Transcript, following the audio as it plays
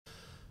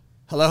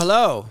Hello,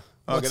 hello.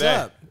 Oh, What's g'day.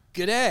 up?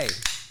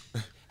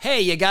 G'day.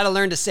 Hey, you got to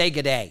learn to say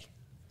g'day.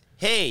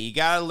 Hey, you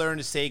gotta learn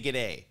to say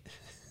g'day.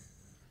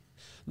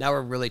 Now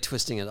we're really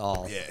twisting it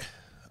all. Yeah,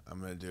 I'm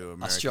gonna do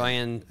American.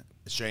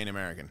 Australian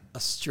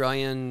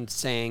American.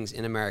 sayings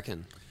in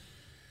American.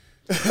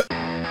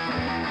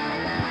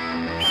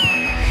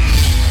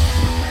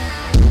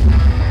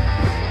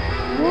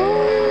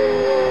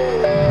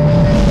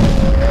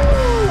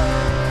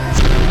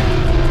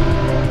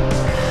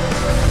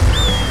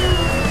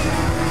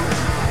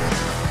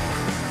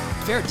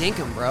 Fair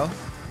dinkum, bro.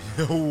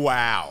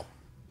 Wow.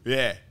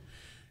 Yeah.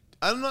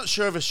 I'm not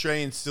sure if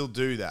Australians still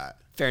do that.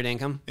 Fair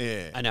dinkum?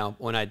 Yeah. I know.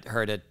 When I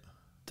heard it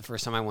the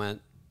first time I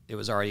went, it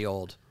was already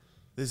old.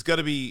 There's got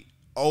to be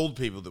old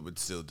people that would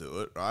still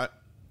do it, right?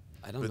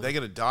 I don't know. But they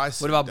got to die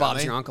soon. What about don't Bob's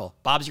they? your uncle?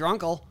 Bob's your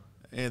uncle?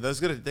 Yeah,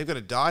 they've got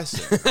to die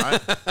soon,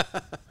 right?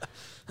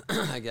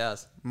 I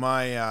guess.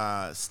 My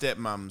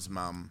stepmom's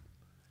mum,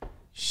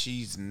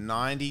 she's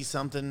 90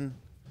 something,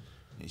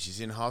 and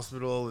she's in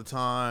hospital all the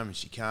time, and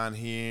she can't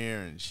hear,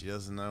 and she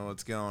doesn't know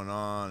what's going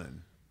on,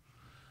 and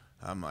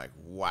I'm like,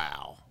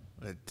 wow,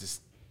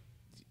 just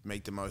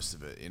make the most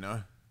of it, you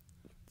know?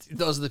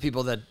 Those are the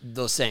people that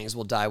those sayings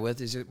will die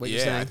with, is what you're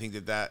saying? Yeah, I think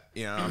that,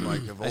 you know, I'm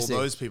like, if all see.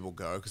 those people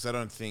go, because I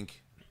don't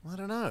think, I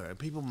don't know, are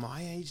people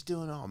my age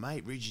doing, oh,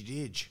 mate, Reggie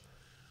Didge.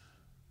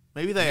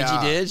 Maybe they Reggie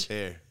are. Didge?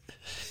 Yeah.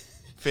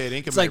 Fair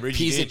income, It's like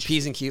Reggie Didge.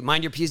 P's and Q's.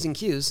 Mind your P's and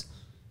Q's.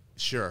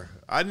 Sure.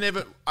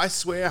 I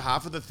swear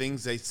half of the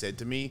things they said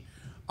to me,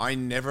 I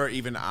never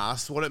even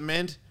asked what it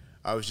meant.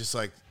 I was just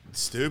like,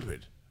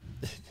 stupid.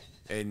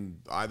 And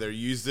either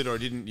used it or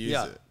didn't use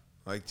Yeah. it.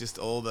 Like just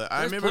all the, I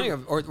There's remember. plenty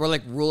of, or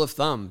like rule of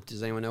thumb.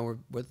 Does anyone know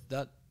where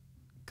that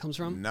comes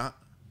from? Nah.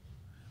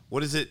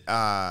 What is it?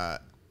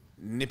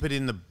 Nip it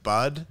in the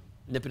bud?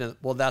 Nip it in.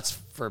 Well, that's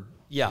for,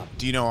 yeah.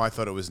 Do you know I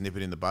thought it was nip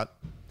it in the butt?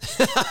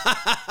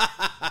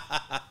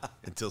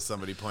 Until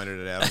somebody pointed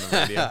it out on the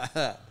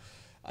radio.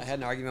 I had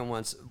an argument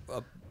once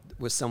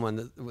with someone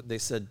that they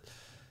said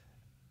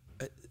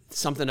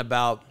something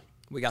about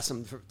they got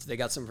some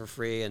for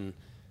free, and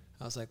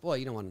I was like, well,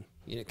 you don't want,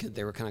 you know, 'cause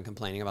they were kind of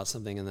complaining about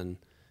something, and then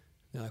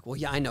they're like, well,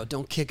 yeah, I know,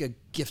 don't kick a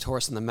gift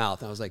horse in the mouth.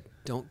 And I was like,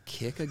 don't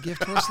kick a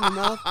gift horse in the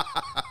mouth?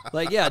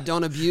 Like, yeah,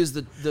 don't abuse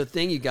the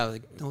thing you got.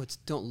 Like, no, it's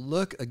don't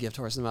look a gift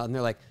horse in the mouth. And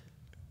they're like,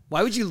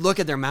 why would you look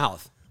at their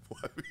mouth?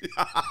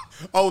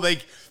 Oh,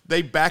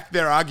 they backed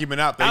their argument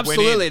up. They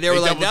Absolutely. Went in. They were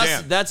like, doubled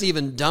down. that's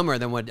even dumber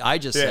than what I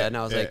just said. And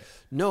I was yeah. like,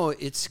 no,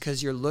 it's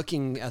because you're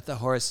looking at the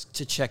horse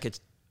to check its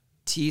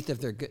teeth if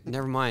they're good.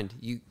 Never mind.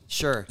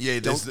 Sure. Yeah,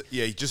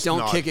 just don't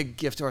nod. kick a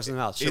gift horse in the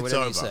mouth. Sure, It's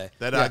whatever over. you say.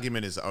 That Yeah.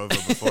 argument is over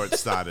before it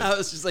started. I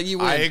was just like, you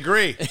win. I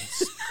agree.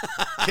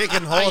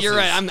 Kicking horses. You're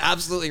right. I'm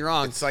absolutely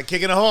wrong. It's like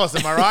kicking a horse.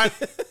 Am I right?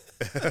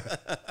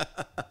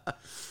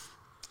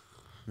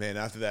 Man,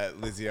 after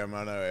that Lizzie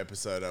Armano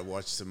episode, I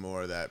watched some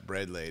more of that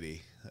bread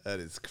lady. That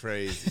is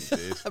crazy,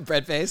 dude.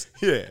 Bread face.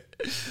 Yeah.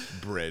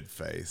 Bread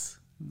face.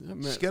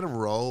 She's got a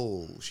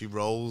roll. She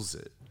rolls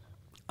it.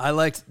 I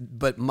liked,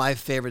 but my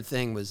favorite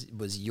thing was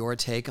your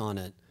take on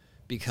it,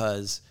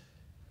 because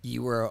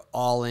you were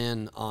all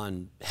in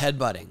on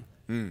headbutting.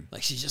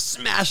 Like she's just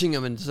smashing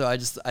them, and so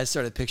I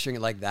started picturing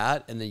it like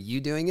that, and then you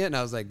doing it, and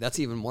I was like, that's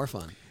even more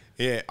fun.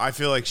 Yeah, I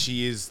feel like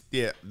she is,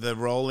 the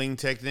rolling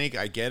technique,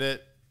 I get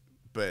it,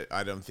 but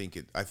I don't think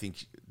I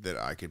think that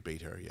I could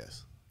beat her,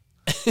 yes.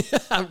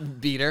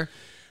 Beat her.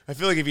 I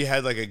feel like if you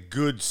had like a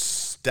good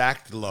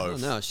stacked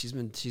loaf. Oh, no,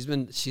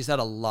 she's had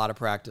a lot of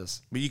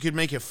practice. But you could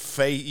make your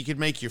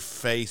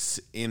face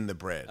in the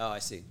bread. Oh, I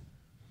see.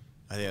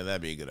 I think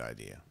that'd be a good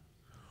idea.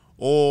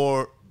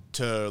 Or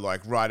to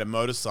like ride a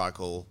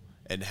motorcycle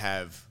and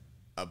have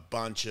a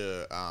bunch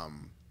of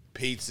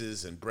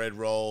pizzas and bread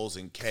rolls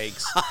and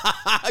cakes.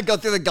 Go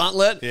through the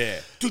gauntlet. Yeah.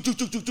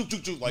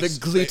 Like The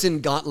gluten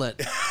gauntlet.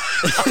 the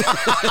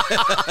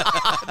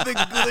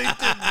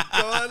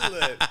gluten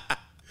gauntlet.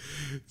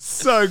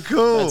 So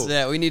cool. That's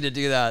it. We need to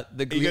do that.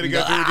 The You gotta gluten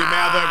go through with your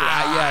mouth open.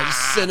 Yeah,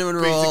 just cinnamon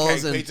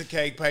rolls and Pizza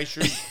cake,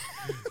 pastry.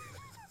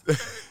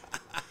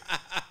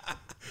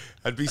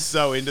 I'd be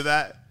so into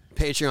that.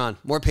 Patreon.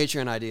 More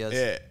Patreon ideas.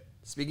 Yeah.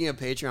 Speaking of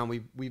Patreon, we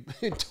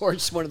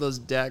torched one of those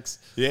decks.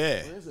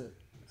 Yeah. Where is it?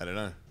 I don't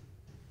know.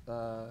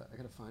 I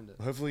gotta find it.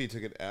 Hopefully you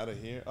took it out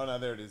of here. Oh no,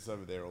 there it is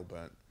over there, all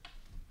burnt.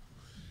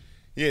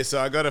 Yeah,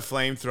 so I got a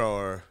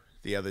flamethrower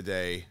the other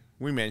day.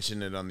 We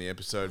mentioned it on the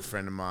episode.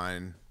 Friend of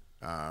mine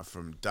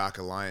from Dark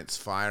Alliance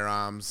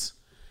Firearms.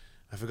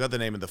 I forgot the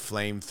name of the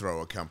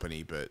flamethrower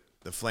company, but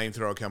the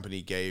flamethrower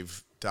company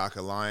gave Dark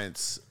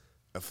Alliance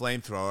a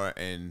flamethrower,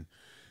 and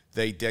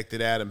they decked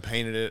it out and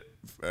painted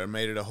it,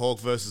 made it a Hawk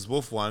versus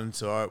Wolf one.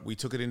 So we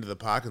took it into the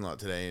parking lot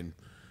today, and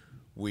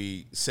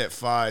we set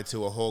fire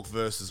to a Hawk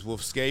versus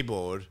Wolf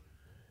skateboard,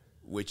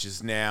 which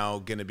is now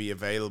going to be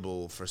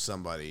available for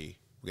somebody.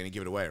 We're going to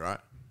give it away, right?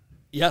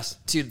 Yes,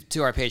 to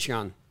our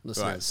Patreon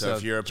listeners. Right, so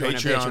if you're a join our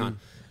Patreon- and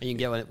you can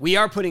get one. We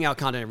are putting out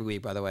content every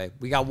week, by the way.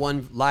 We got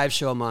one live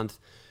show a month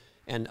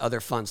and other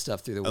fun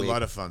stuff through the week. A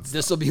lot of fun stuff.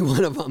 This will be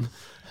one of them.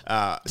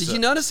 Did So- you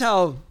notice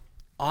how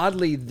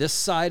oddly this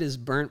side is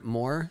burnt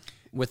more?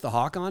 with the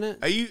hawk on it.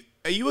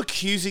 Are you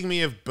accusing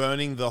me of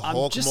burning the I'm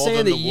hawk just more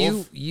saying than that the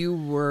wolf? you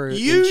were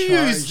You in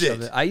charge used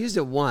of it. I used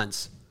it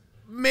once.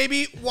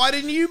 Maybe why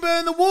didn't you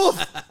burn the wolf?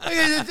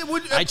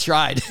 I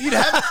tried. You'd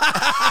have.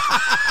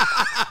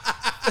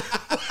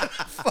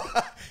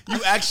 You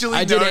actually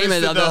I did noticed aim it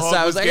that on the the hawk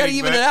side. I was like, I gotta getting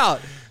even it burnt?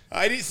 out.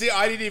 I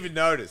didn't even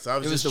notice. It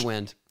was the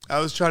wind. I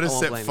was trying to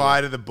won't set blame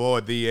fire to the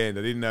board. The end.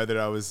 I didn't know that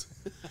I was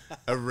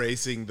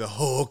erasing the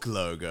hawk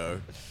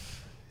logo.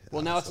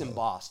 Well, now it's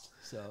embossed,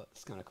 so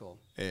it's kind of cool.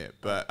 Yeah,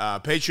 but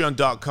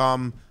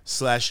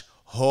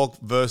patreon.com/hawk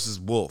versus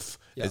wolf,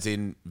 Yeah. as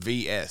in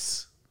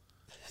VS.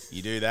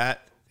 You do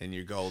that, and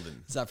you're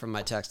golden. Is that from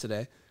my text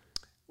today?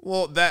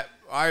 Well,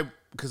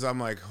 because I'm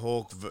like,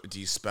 hawk, do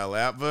you spell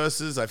out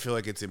verses? I feel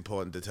like it's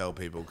important to tell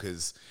people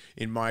because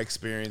in my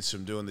experience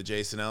from doing the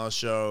Jason Ellis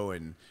show,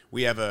 and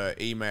we have an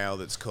email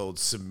that's called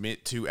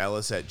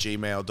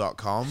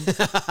submittoellis@gmail.com,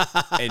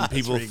 and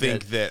people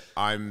think that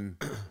I'm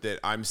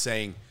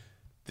saying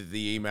that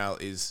the email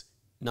is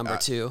Number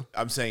 2.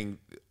 I'm saying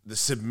the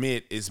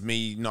submit is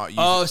me not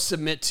using. Oh,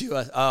 submit to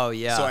us. Oh,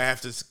 yeah. So I have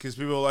to, because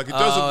people are like, it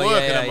doesn't Oh,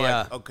 work. yeah, and I'm yeah,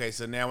 like, okay,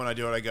 so now when I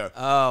do it, I go,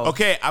 Oh.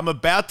 okay, I'm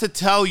about to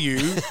tell you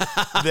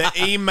the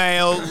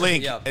email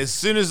link. Yep. As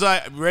soon as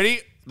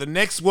ready, the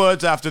next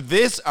words after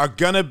this are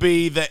going to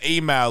be the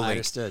email link.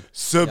 understood.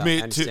 Submit Yeah, I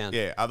to, understand.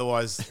 yeah,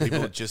 otherwise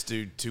people just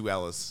do 2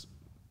 Ellis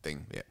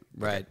thing. Yeah.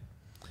 Right.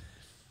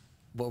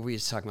 What were we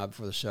just talking about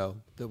before the show?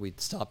 That we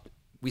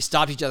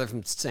stopped each other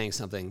from saying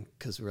something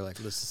because we were like,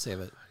 let's just save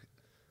it.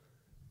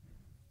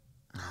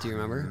 Do you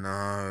remember?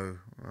 No.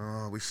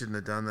 Oh, we shouldn't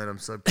have done that. I'm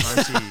so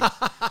punchy.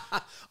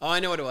 Oh, I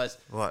know what it was.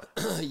 What?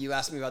 You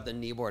asked me about the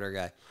knee border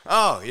guy.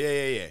 Oh,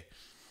 yeah.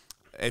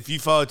 If you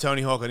follow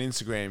Tony Hawk on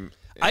Instagram,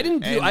 I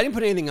didn't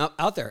put anything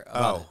out there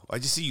about it. I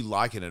just see you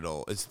liking it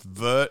all. It's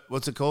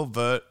what's it called?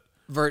 Vert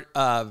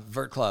Club.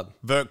 Vert Club.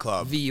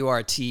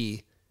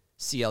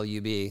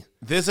 VURTCLUB.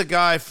 There's a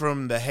guy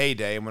from the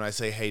heyday, and when I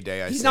say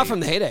heyday, He's not from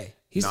the heyday.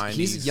 He's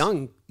 90s. a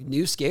young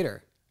new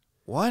skater.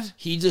 What?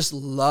 He just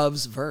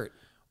loves vert.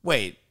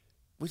 Wait.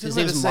 His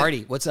name's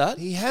Marty. What's that?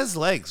 He has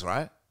legs,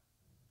 right?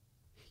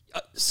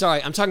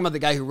 Sorry, I'm talking about the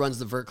guy who runs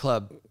the Vert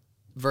Club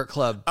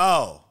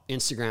Oh.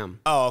 Instagram.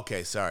 Oh,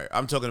 okay. Sorry.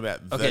 I'm talking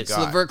about the Okay, guy.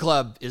 so the Vert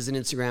Club is an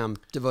Instagram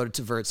devoted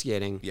to vert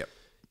skating. Yep.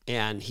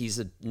 And he's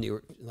a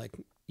newer, like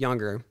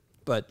younger,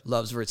 but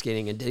loves vert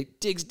skating and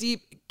digs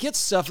deep, gets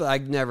stuff that I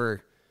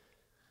never.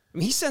 I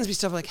mean, he sends me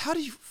stuff like, how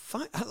do you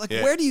find, like,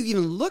 Yeah. where do you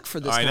even look for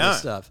this I kind know. of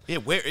stuff? Yeah,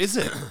 where is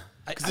it?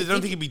 Because I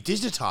don't think- think it'd be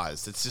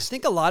digitized. It's I just.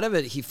 think a lot of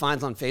it he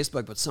finds on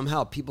Facebook, but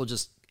somehow people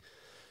just,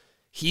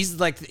 he's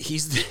the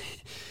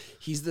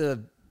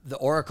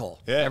oracle.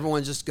 Yeah.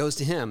 Everyone just goes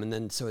to him. And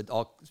then so it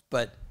all,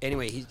 but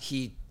anyway,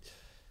 he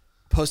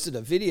posted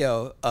a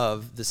video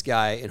of this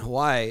guy in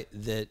Hawaii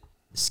that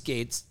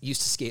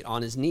used to skate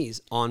on his knees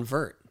on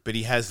vert. But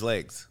he has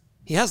legs.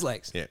 He has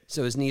legs. Yeah.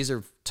 So his knees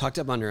are tucked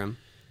up under him.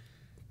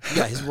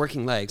 Yeah, his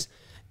working legs.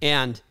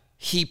 And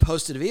he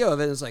posted a video of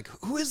it and was like,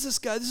 who is this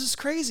guy? This is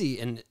crazy.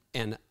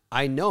 And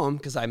I know him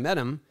because I met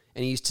him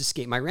and he used to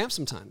skate my ramp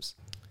sometimes.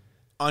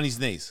 On his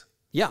knees.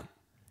 Yeah.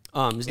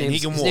 His he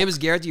can walk. name is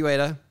Garrett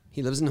Ueda.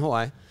 He lives in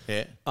Hawaii.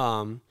 Yeah.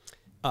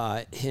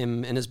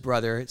 Him and his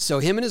brother. So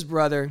him and his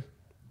brother,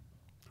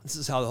 this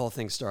is how the whole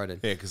thing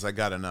started. Yeah, because I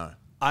got to know.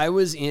 I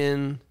was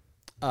in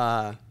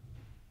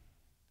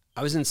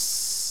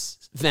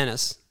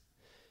Venice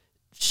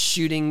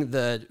shooting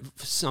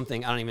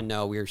something. I don't even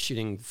know. We were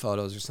shooting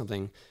photos or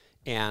something.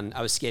 And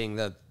I was skating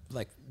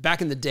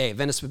back in the day,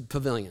 Venice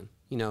Pavilion,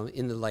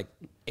 in the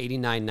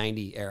 89,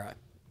 90 era.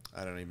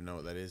 I don't even know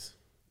what that is.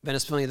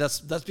 Venice Pavilion, that's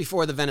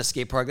before the Venice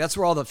skate park. That's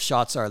where all the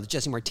shots are.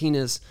 Jesse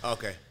Martinez.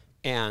 Okay.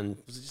 And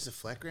Was it just a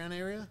flat ground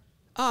area?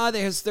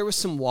 there was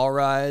some wall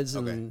rides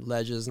and Okay.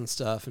 ledges and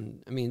stuff.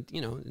 And I mean,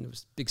 it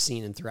was a big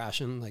scene in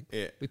Thrashing.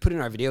 Yeah. We put it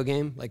in our video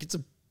game. It's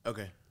an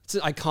Okay.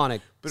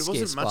 iconic But it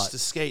skate wasn't much spot. to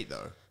skate,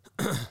 though.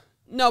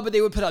 No, but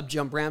they would put up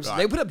jump ramps. Right.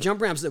 They would put up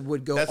jump ramps that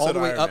would go That's all what the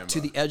way I up to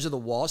remember. the edge of the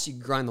wall, so you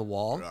could grind the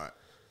wall. Right.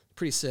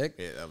 Pretty sick.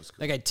 Yeah, that was cool.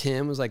 That guy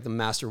Tim was like the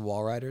master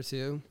wall rider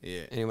too.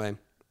 Yeah. Anyway,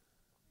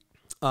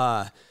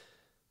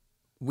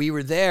 we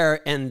were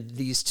there, and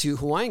these 2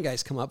 Hawaiian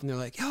guys come up, and they're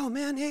like, "Yo,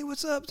 man, hey,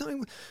 what's up?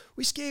 Tony,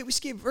 we skate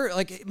vert.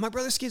 Like my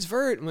brother skates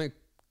vert." I'm like,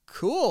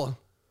 "Cool."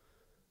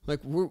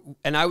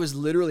 And I was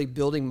literally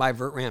building my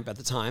vert ramp at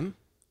the time.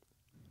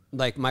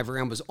 Like my vert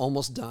ramp was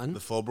almost done. The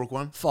Fallbrook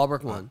one?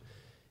 Fallbrook one.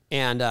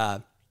 And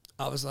I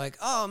was like,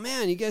 "Oh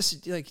man, you guys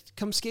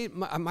come skate.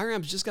 My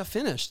ramp just got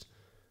finished."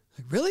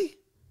 Like, really?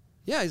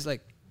 Yeah. He's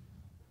like,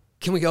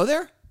 "Can we go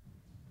there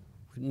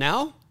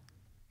now?"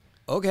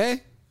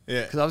 Okay.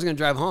 Yeah. Because I was gonna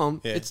drive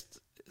home. Yeah. It's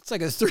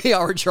like a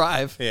 3-hour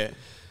drive. Yeah.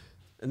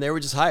 And they were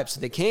just hyped.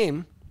 So they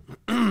came.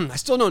 I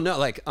still don't know.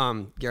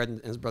 Garrett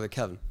and his brother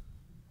Kevin.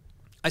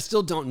 I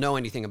still don't know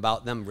anything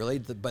about them really,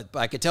 but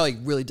I could tell he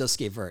really does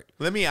skate vert.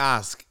 Let me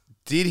ask.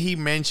 Did he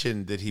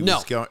mention that he No.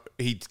 was going?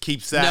 He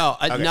keeps that. No,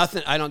 Okay.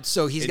 nothing. I don't.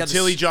 So he's got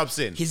Until this, he drops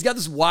in. He's got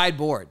this wide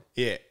board.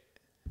 Yeah.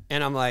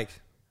 And I'm like,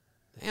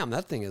 damn,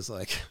 that thing is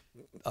like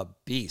a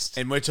beast.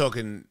 And we're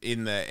talking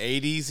in the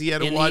 80s he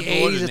had a In wide the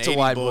board, 80s, and it's the a 80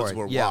 wide boards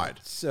board. were Yeah. wide.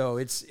 So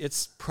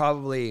it's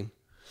probably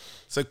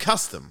So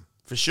custom,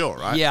 for sure,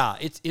 right? yeah.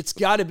 It's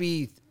got to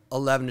be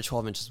 11 to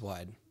 12 inches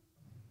wide.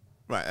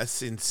 Right,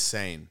 that's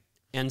insane.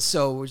 And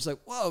so we're just like,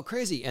 whoa,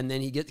 crazy. And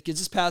then he gets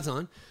his pads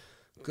on,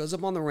 goes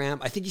up on the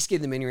ramp. I think he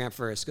skated the mini ramp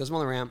first. Goes up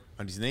on the ramp,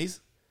 On his knees?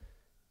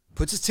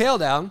 puts his tail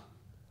down,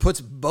 puts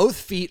both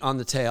feet on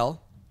the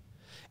tail,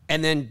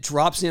 and then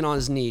drops in on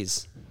his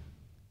knees.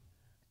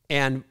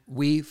 And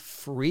we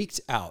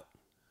freaked out.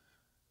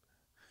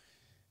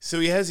 So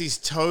he has his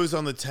toes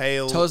on the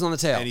tail. Toes on the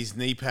tail. And his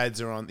knee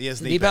pads are on. He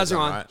has Knee pads are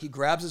on. right? He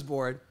grabs his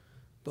board,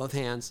 both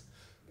hands,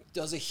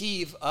 does a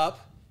heave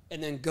up,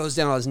 and then goes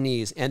down on his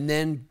knees, and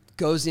then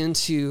goes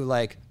into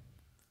like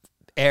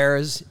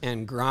airs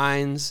and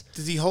grinds.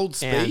 Does he hold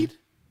And- speed?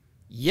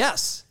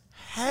 Yes,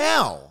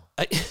 How?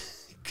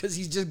 because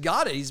he's just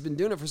got it. He's been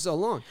doing it for so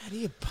long. How do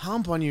you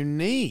pump on your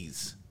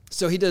knees?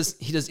 So he does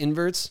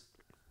inverts,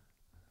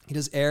 he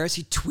does airs,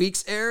 he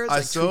tweaks airs, I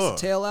like saw.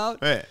 tweaks the tail out.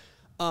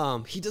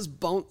 Yeah. He does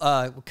kind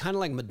of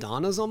like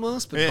Madonna's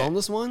almost, but Yeah.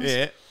 boneless ones.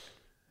 Yeah.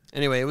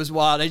 Anyway, it was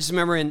wild. I just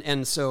remember,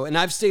 and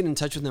I've stayed in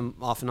touch with him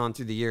off and on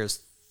through the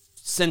years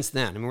since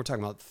then. I mean, we're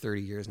talking about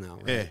 30 years now,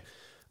 right?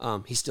 Yeah.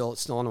 He's still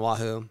on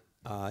Oahu.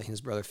 He and his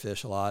brother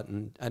fish a lot,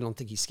 and I don't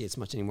think he skates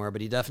much anymore,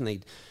 but he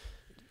definitely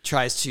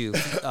tries to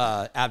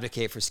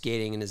advocate for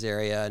skating in his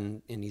area,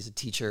 and he's a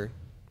teacher.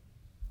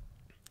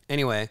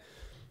 Anyway,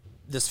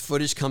 this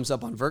footage comes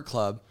up on Vert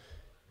Club,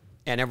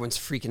 and everyone's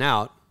freaking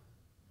out.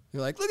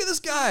 You're like, look at this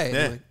guy. And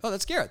Yeah. I'm like, oh,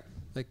 that's Garrett.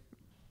 Like,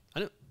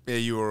 I don't. Yeah,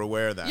 you were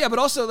aware of that. Yeah, but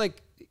also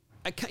like,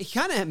 he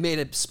kind of made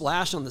a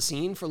splash on the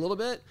scene for a little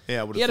bit.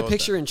 Yeah, I would've he had a thought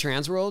picture that. in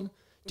Transworld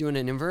doing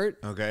an invert,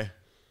 Okay.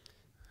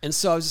 and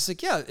so I was just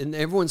like, yeah, and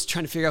everyone's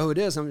trying to figure out who it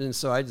is. And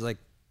so I just I'm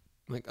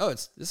like, oh,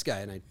 it's this guy,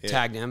 and I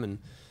tagged him,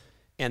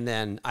 and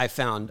then I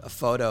found a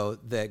photo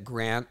that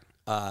Grant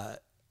had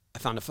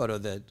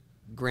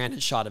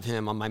shot of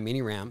him on my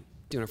mini ramp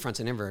doing a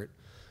frontside invert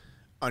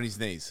On his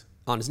knees.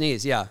 on his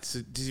knees. Yeah,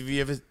 So does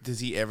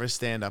he ever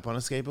stand up on a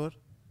skateboard?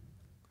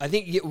 I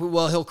think.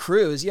 Well, he'll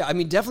cruise. Yeah, I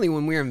mean, definitely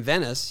when we were in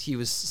Venice, he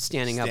was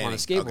standing up on a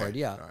skateboard. Okay.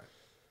 Yeah.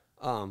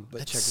 All right. But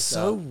check It's this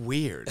so out.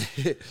 weird.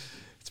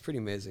 It's pretty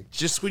amazing.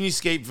 Just when you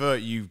skate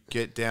vert, you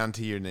get down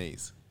to your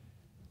knees.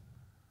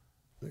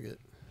 Look at it.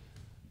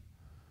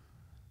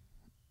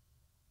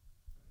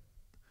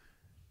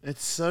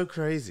 It's so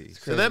crazy.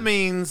 So that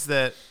means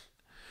that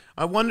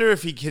I wonder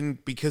if he can,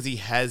 because he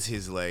has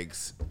his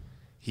legs,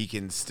 he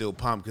can still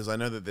pump. Because I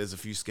know that there's a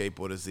few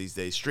skateboarders these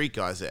days, street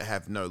guys, that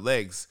have no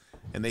legs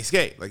and they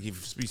skate. Like you'd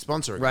be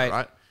sponsoring, Right.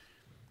 right?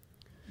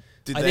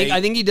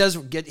 I think he does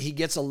get. He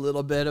gets a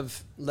little bit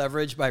of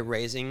leverage by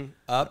raising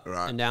up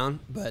Right. and down,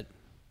 but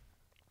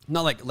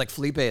not like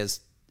Felipe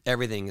is.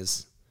 Everything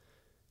is.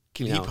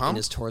 Can you he know, pump? in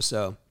his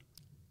torso?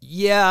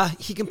 Yeah,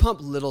 he can pump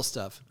little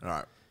stuff. All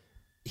right.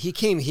 He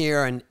came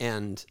here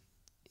and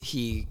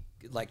he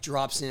like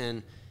drops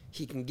in.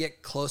 He can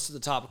get close to the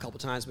top a couple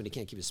times, but he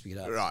can't keep his speed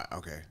up. Right.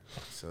 Okay.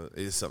 So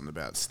it is something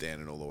about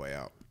standing all the way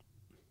out.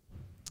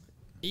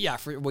 Yeah,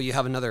 you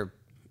have another.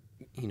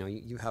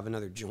 You have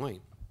another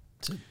joint.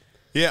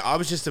 Yeah, I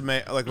was just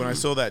amazed. Like when I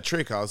saw that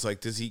trick, I was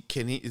like,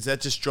 is that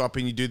just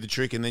dropping, you do the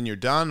trick and then you're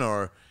done?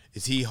 Or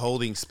is he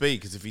holding speed?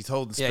 Because if he's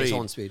holding speed. Yeah, he's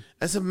holding speed.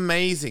 That's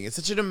amazing. It's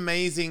such an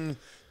amazing.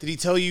 Did he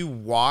tell you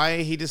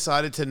why he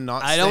decided to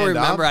not I stand don't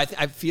remember. up?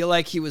 I feel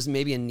like he was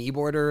maybe a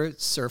kneeboarder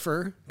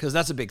surfer because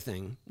that's a big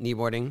thing.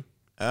 Kneeboarding.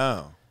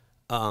 Oh.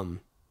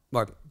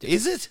 Or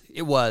Is it?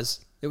 it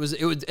was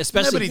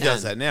especially Nobody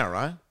does then. that now,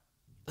 right?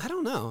 I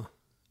don't know.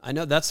 I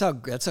know that's how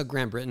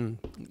Grand Britain.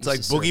 It's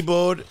like boogie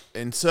board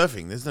and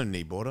surfing. There's no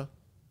kneeboarder.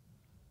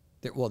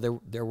 There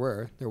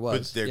was.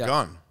 But they're yeah.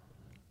 gone.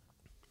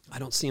 I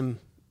don't see him.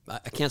 I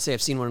can't say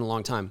I've seen one in a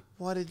long time.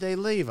 Why did they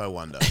leave, I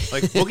wonder?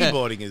 Like boogie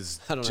boarding is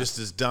I don't know. just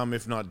as dumb,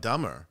 if not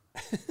dumber.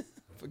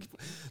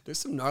 There's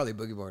some gnarly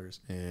boogie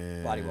boarders.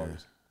 Yeah.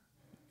 Bodyboarders.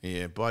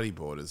 Yeah,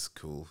 bodyboard is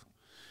cool.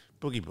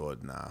 Boogie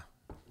board, nah.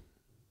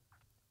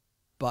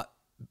 But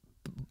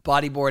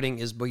bodyboarding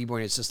is boogie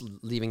boarding. It's just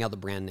leaving out the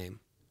brand name.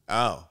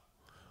 Oh,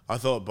 I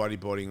thought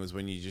bodyboarding was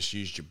when you just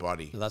used your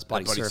body. No, that's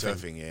body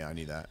surfing. Yeah, I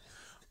knew that.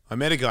 I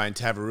met a guy in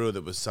Tavarua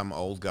that was some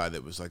old guy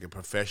that was like a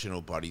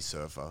professional body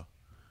surfer,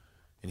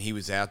 and he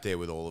was out there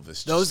with all of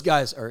us. Those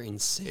guys are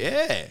insane.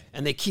 Yeah,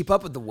 And they keep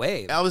up with the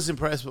wave. I was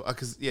impressed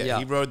because Yeah.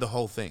 he rode the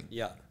whole thing.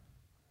 Yeah.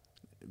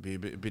 It'd be a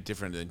bit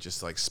different than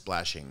just like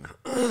splashing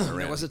There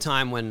around. was a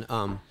time when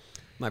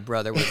my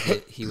brother was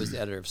he was the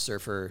editor of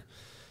Surfer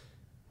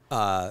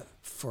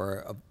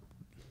for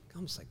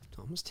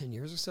almost 10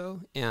 years or so,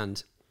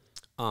 and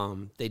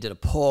they did a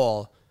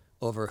poll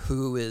over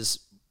who are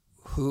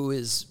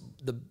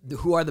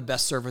the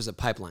best surfers at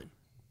Pipeline,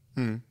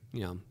 in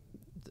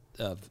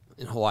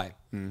Hawaii,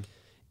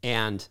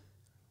 and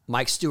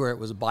Mike Stewart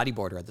was a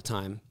bodyboarder at the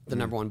time, the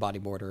number one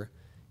bodyboarder.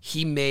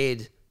 He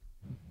made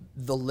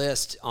the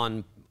list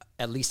on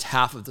at least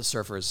half of the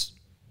surfers'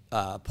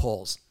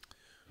 polls.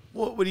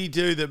 What would he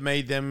do that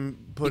made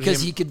them put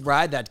Because him? he could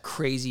ride that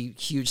crazy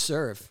huge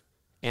surf.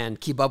 and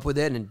keep up with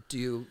it and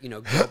do,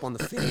 go up on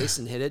the face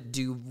and hit it,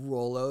 do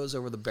rollos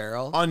over the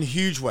barrel On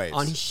huge waves.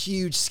 on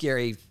huge,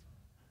 scary,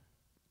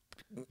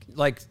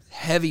 like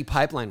heavy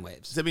pipeline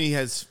waves. Does that mean he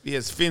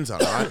has fins on,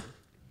 right?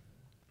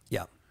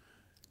 Yeah.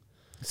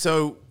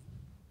 So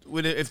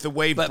if the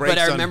wave But breaks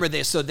I on- remember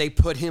they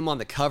put him on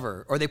the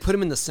cover, or they put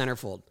him in the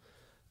centerfold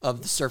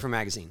of the Surfer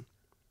magazine,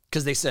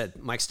 because they said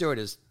Mike Stewart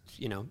is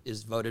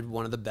voted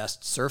one of the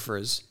best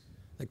surfers.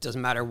 Like,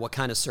 doesn't matter what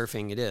kind of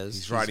surfing it is.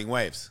 he's riding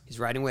waves. He's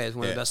riding waves,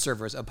 one of Yeah. the best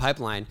surfers, a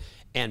pipeline,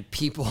 and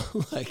people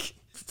like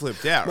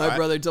Flipped out, my right?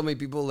 brother told me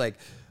people like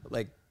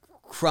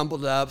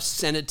crumpled up,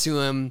 sent it to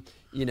him,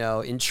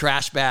 in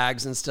trash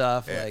bags and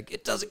stuff. Yeah. Like,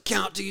 it doesn't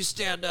count till you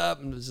stand up,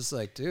 and it was just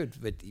like, dude,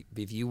 but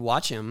if you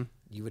watch him,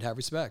 you would have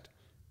respect.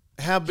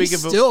 How big He's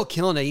of a... still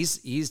killing it.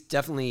 He's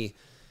definitely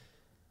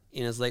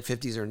in his late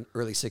 50s or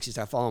early 60s.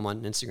 I follow him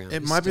on Instagram. It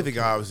He's might be still the killing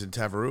guy I it. was in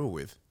Tavarua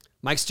with.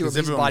 Mike Stewart.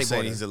 Because He's a everyone was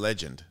saying bodyboarder. he's a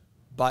legend.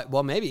 But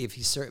well, maybe if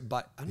he's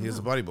but I don't He was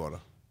a know. bodyboarder.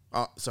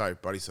 Oh, sorry,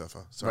 body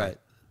surfer. Sorry. Right.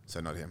 So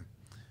not him.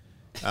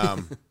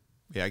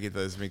 Yeah, I get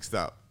those mixed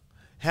up.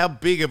 How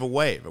big of a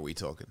wave are we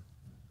talking?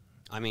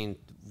 I mean,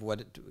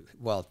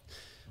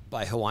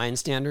 by Hawaiian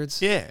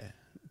standards, Yeah.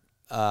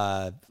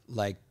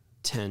 like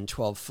 10,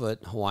 12 foot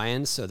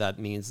Hawaiian. So that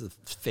means the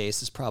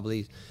face is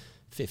probably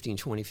 15,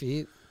 20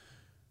 feet.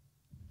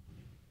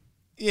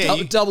 Yeah.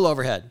 Double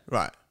overhead.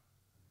 Right.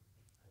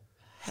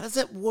 How does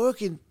that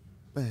work in...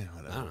 Man, I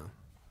whatever. don't know.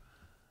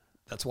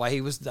 That's why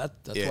he was That's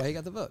Yeah. why he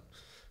got the vote.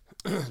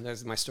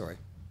 There's my story.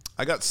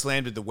 I got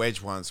slammed at the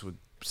wedge once with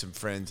some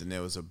friends, and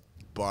there was a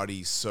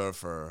body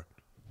surfer.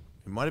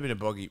 It might have been a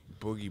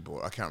boogie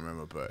board. I can't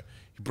remember, but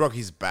he broke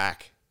his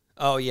back.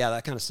 Oh yeah,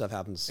 that kind of stuff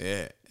happens.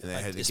 Yeah, and they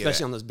had to Especially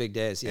get on those big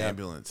days. Yeah.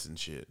 ambulance and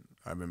shit.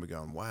 I remember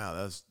going,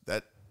 "Wow,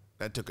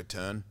 that took a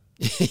turn."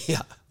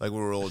 Yeah. Like we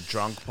were all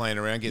drunk playing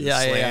around, getting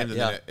Yeah, yeah, slammed,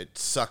 yeah, and then it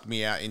sucked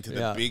me out into the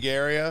Yeah. big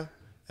area.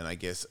 And I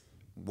guess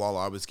while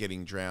I was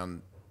getting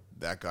drowned,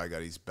 that guy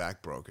got his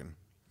back broken.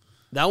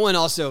 That one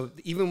also,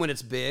 even when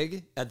it's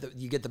big,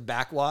 you get the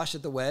backwash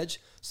at the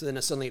wedge, so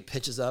then suddenly it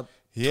pitches up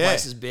Yeah.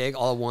 twice as big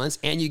all at once,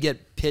 and you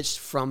get pitched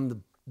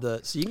from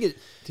so you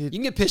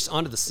can get pitched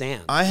onto the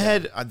sand. I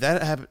had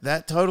that happen.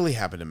 That totally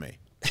happened to me.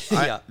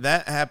 Yeah.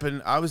 That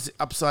happened. I was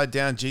upside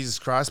down Jesus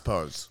Christ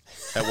pose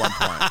at one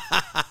point.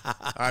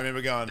 I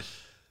remember going,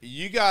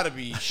 "You got to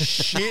be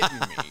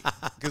shitting me,"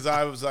 because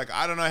I was like,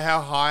 "I don't know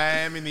how high I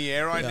am in the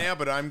air right now,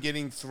 but I'm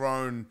getting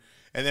thrown."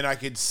 And then I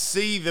could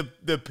see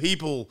the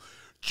people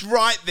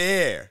right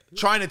there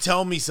trying to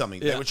tell me something.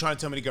 They Yeah. were trying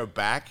to tell me to go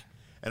back,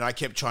 and I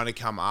kept trying to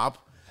come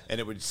up, and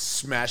it would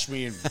smash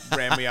me and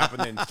ram me up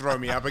and then throw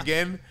me up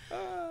again.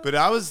 But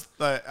I was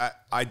like,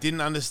 I didn't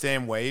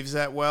understand waves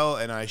that well,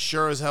 and I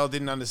sure as hell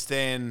didn't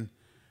understand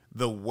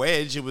the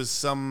wedge.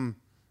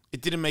 It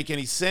didn't make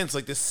any sense.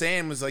 Like the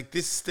sand was like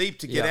this steep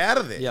to get out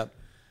of there. Yep.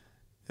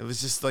 It was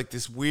just like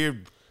this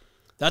weird.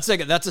 That's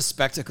a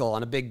spectacle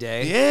on a big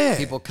day. Yeah.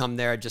 People come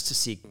there just to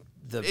see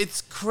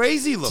It's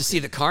crazy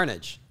looking. the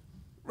carnage.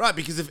 Right,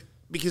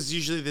 because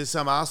usually there's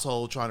some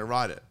asshole trying to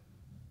ride it.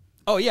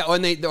 Oh yeah,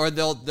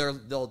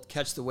 they'll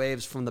catch the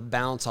waves from the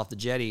bounce off the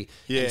jetty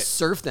Yeah. and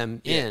surf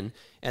them in,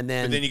 and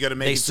then But then you gotta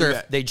make they it through surf.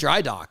 that. They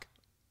dry dock.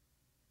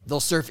 They'll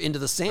surf into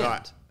the sand.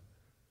 Right.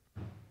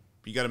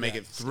 You got to make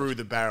it through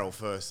the barrel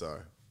first,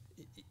 though.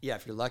 Yeah,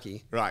 if you're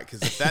lucky. Right,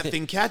 because if that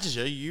thing catches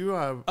you, you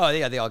are. Oh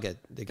yeah, they get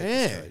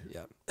Yeah. destroyed.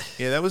 Yeah.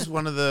 Yeah, that was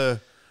one of the.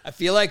 I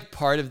feel like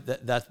part of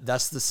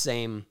that's the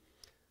same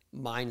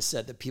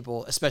mindset that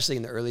people, especially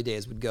in the early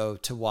days, would go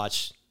to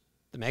watch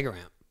the mega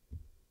ramp.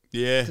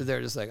 Yeah. Because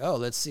they're just like, oh,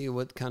 let's see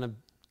what kind of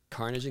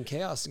carnage and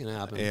chaos is going to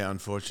happen. Yeah,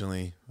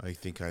 unfortunately, I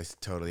think I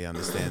totally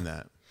understand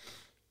that.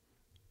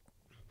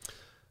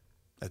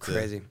 That's it.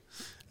 Crazy.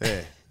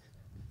 Yeah.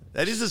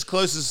 That is as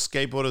close as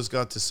skateboarders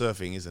got to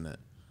surfing, isn't it?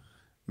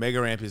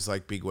 Mega ramp is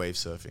like big wave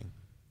surfing,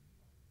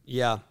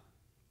 Yeah.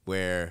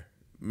 where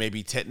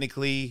maybe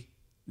technically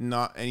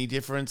not any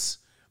difference,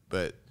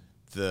 but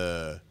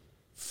the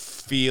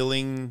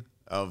feeling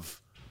of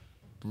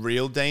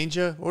real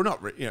danger, or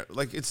not,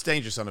 like it's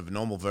dangerous on a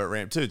normal vert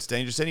ramp too. It's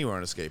dangerous anywhere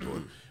on a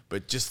skateboard,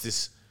 but just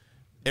this,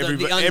 The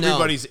unknown.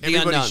 everybody's, The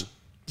unknown.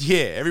 yeah,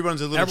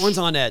 everyone's a little, Everyone's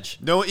on edge.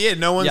 no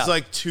one's Yeah.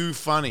 like too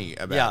funny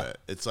about Yeah. it.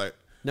 It's like,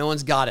 No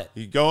one's got it.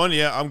 you going?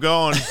 Yeah, I'm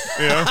going.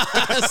 You know?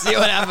 See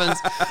what happens.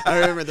 I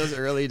remember those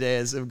early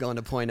days of going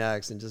to Point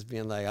X and just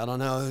being like, I don't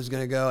know who's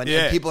gonna go. And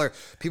Yeah. people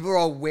are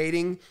all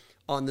waiting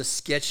on the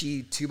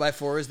sketchy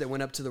 2x4s that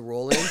went up to the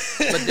rolling,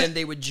 but then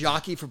they would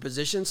jockey for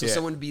position, so Yeah.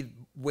 someone would be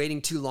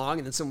waiting too long,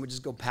 and then someone would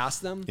just go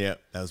past them. Yeah,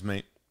 that was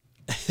me.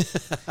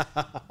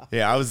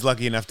 Yeah, I was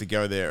lucky enough to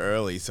go there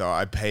early, so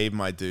I paid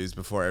my dues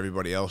before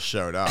everybody else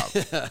showed up.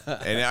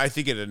 And I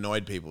think it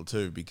annoyed people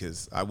too,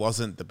 because I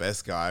wasn't the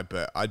best guy,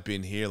 but I'd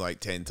been here like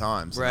 10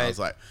 times. And I Right. was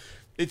like,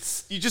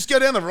 you just go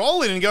down the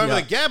rolling and go over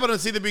Yeah. the gap. I don't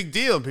see the big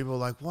deal. And people were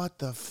like, what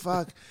the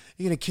fuck?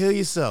 You're going to kill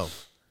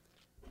yourself.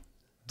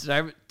 Did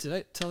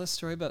I tell this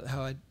story about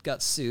how I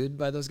got sued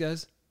by those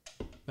guys?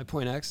 By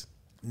Point X?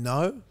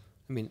 No?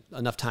 I mean,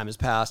 enough time has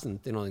passed and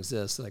they don't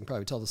exist, so I can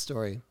probably tell the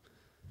story.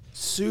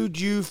 Sued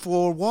you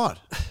for what?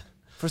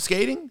 For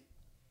skating?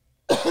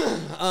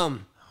 Oh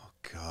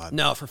God.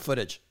 No, for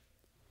footage.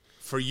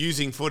 For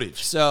using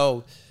footage.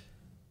 So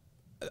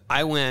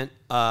I went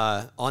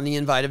on the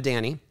invite of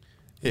Danny.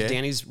 It was Yeah.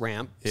 Danny's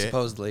ramp, Yeah.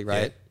 supposedly,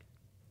 right?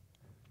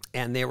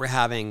 And they were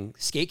having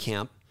skate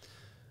camp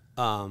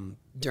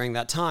during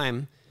that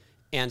time.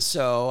 And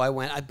so I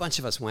went, a bunch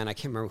of us went. I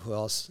can't remember who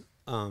else.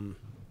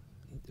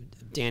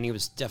 Danny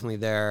was definitely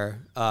there.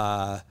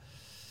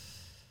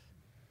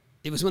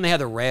 It was when they had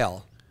the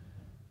rail,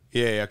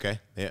 Yeah, okay.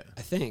 Yeah.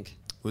 I think.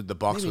 With the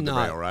box Maybe with the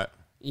not. rail, right?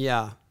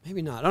 Yeah,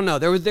 maybe not. I don't know.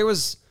 There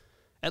was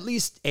at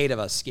least 8 of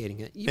us skating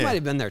it. You Yeah. might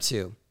have been there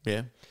too.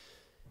 Yeah.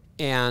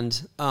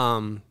 And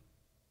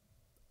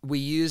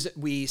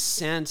we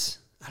sent,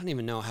 I don't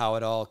even know how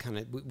it all kind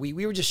of,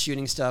 we were just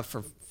shooting stuff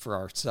for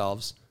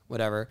ourselves,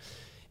 whatever.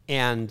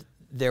 And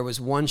there was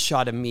one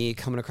shot of me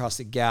coming across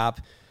the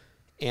gap,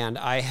 and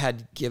I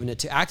had given it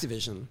to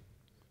Activision.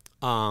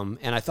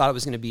 And I thought it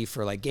was going to be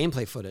for like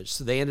gameplay footage.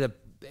 So they ended up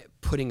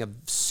putting a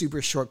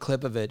super short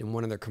clip of it in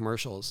one of their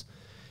commercials,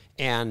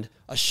 and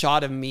a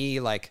shot of me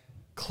like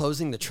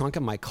closing the trunk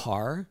of my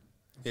car,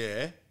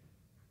 Yeah.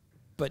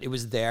 but it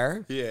was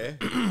there. Yeah.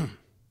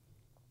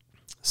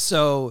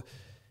 So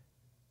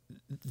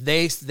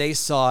they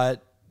saw it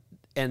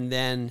and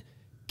then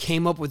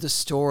came up with a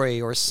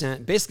story, or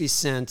sent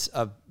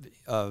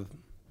a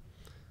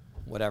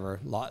whatever,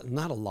 not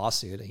a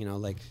lawsuit,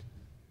 like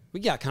we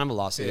got kind of a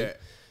lawsuit,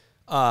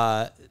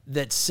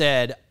 that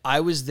said I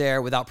was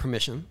there without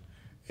permission,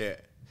 Yeah.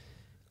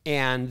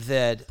 and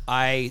that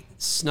I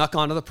snuck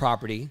onto the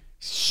property,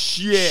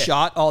 Shit.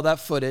 shot all that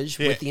footage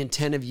Yeah. with the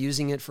intent of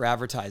using it for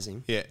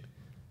advertising, Yeah.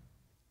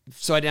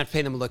 so I didn't have to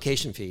pay them a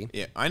location fee.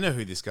 Yeah. I know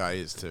who this guy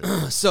is too.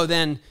 So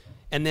then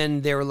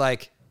they were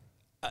like,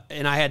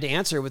 and I had to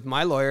answer with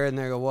my lawyer, and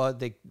they go, well,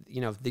 they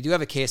do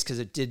have a case because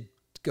it did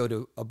go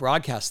to a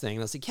broadcast thing. And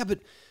I was like, yeah, but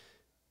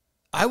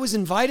I was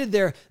invited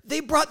there.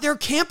 They brought their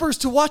campers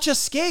to watch us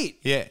skate.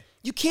 Yeah.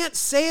 You can't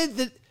say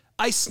that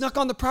I snuck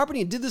on the property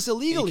and did this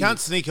illegally. You can't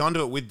sneak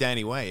onto it with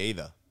Danny Way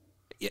either.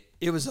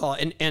 It was all,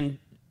 and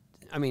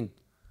I mean,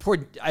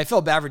 I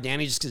felt bad for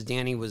Danny just because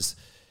Danny was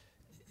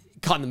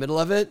caught in the middle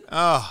of it.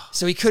 Oh.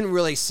 So he couldn't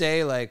really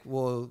say like,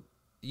 well,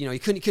 he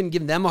couldn't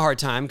give them a hard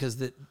time because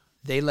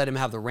they let him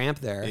have the ramp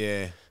there.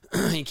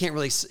 Yeah. He can't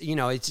really,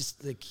 it's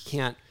just like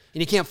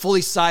he can't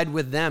fully side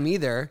with them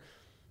either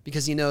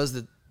because he knows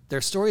that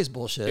their story is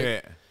bullshit.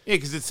 Yeah. Yeah,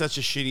 because it's such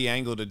a shitty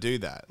angle to do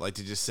that. Like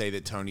to just say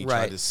that Tony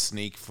tried to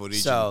sneak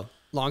footage. So,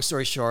 long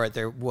story short,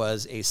 there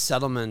was a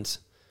settlement.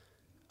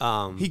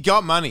 He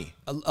got money.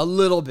 A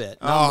little bit,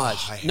 not Oh,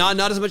 much.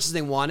 Not as much as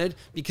they wanted,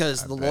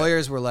 because the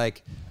lawyers were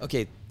like,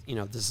 okay,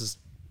 this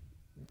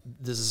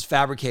is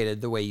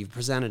fabricated the way you've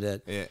presented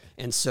it. Yeah.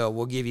 And so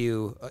we'll give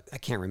you, I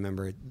can't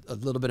remember, a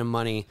little bit of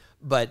money,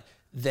 but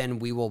then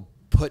we will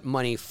put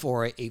money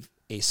for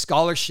a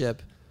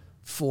scholarship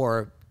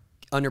for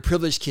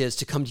underprivileged kids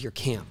to come to your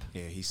camp.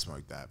 Yeah, he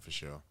smoked that for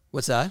sure.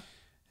 What's that?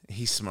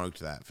 He smoked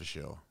that for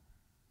sure.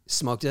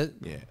 Smoked it?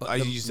 Yeah. But I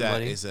the use that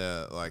money? as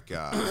a like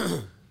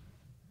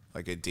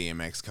a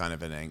DMX kind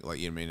of an angle. Like,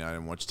 I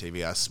don't watch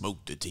TV. I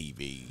smoked the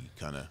TV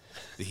kind of.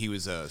 He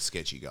was a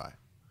sketchy guy.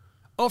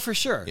 Oh, for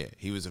sure. Yeah,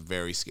 he was a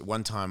very...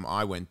 One time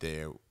I went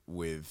there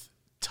with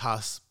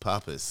Tuss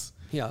Purpose.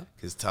 Yeah.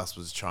 Because Tuss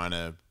was trying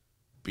to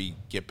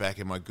get back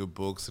in my good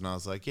books, and I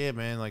was like, yeah,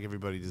 man, like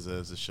everybody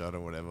deserves a shot or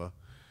whatever.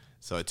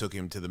 So I took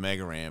him to the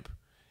Mega Ramp,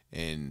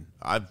 and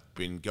I've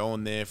been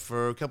going there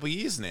for a couple of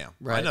years now.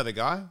 Right. I know the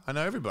guy. I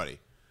know everybody.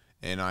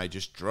 And I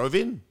just drove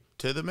in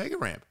to the Mega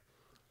Ramp,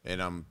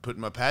 and I'm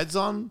putting my pads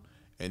on,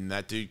 and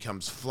that dude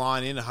comes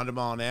flying in 100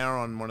 mile an hour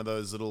on one of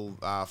those little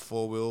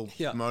four-wheel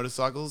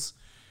motorcycles.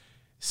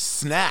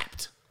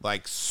 Snapped,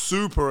 like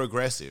super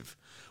aggressive.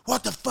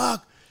 What the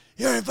fuck?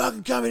 You ain't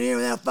fucking coming here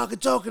without fucking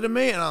talking to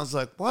me. And I was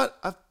like, what?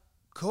 I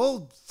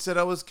called, said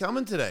I was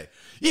coming today.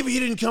 Yeah, but you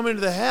didn't come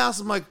into the house.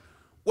 I'm like,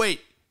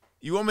 wait,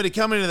 you want me to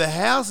come into the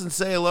house and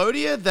say hello to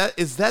you?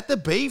 Is that the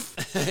beef?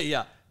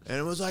 Yeah. And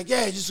it was like,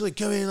 yeah, just like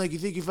come in like you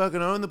think you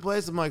fucking own the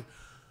place. I'm like,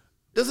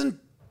 doesn't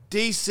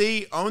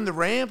DC own the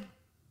ramp?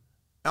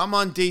 I'm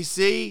on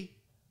DC.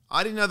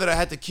 I didn't know that I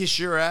had to kiss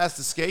your ass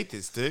to skate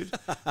this, dude.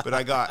 But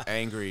I got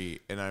angry,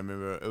 and I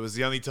remember it was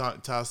the only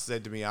time Tuss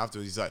said to me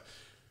afterwards, he's like,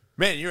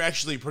 man, you're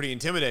actually pretty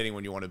intimidating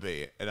when you want to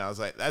be. And I was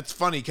like, that's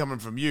funny coming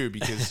from you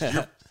because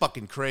you're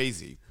fucking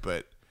crazy.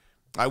 But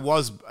I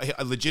was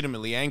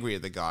legitimately angry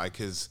at the guy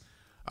because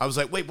I was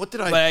like, wait, what did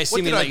I do?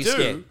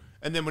 Skate.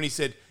 And then when he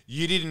said,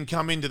 you didn't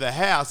come into the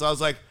house, I was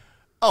like,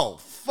 oh,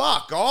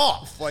 fuck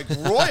off. Like,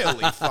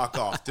 royally fuck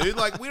off, dude.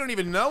 Like, we don't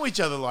even know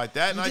each other like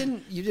that.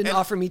 You didn't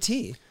offer me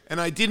tea. And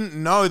I didn't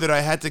know that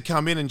I had to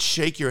come in and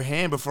shake your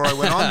hand before I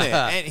went on there.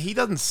 And he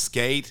doesn't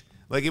skate.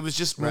 Like, it was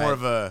just more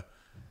of a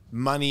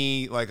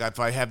money, like, if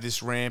I have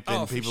this ramp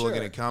and people are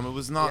going to come. It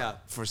was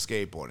not for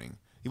skateboarding.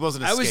 He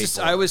wasn't a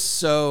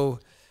skateboarder.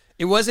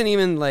 It wasn't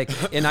even like,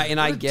 and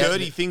I get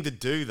dirty thing to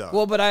do, though.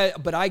 Well, but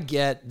I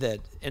get that,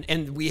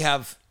 and we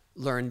have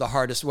learned the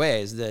hardest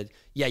way is that,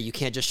 yeah, you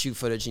can't just shoot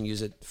footage and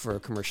use it for a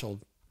commercial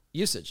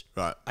usage.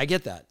 Right. I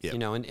get that, Yeah. you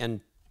know,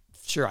 and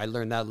sure, I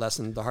learned that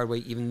lesson the hard way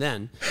even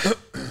then.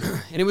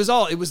 And it was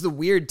the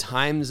weird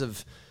times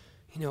of,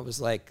 you know, it was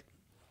like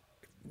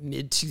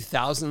mid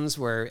 2000s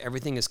where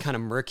everything is kind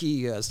of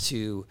murky as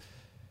to,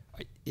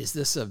 is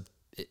this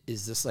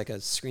like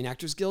a Screen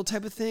Actors Guild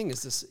type of thing?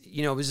 Is this,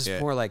 you know, it was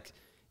just more like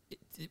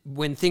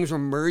when things were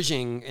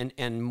merging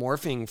and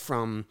morphing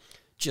from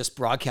just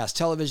broadcast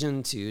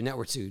television to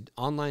network to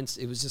online,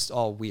 it was just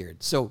all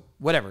weird. So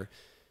whatever,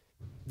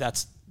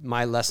 that's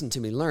my lesson to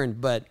be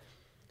learned. But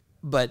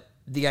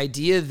the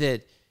idea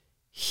that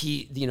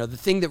he, you know, the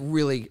thing that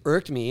really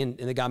irked me and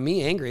that got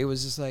me angry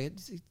was just like,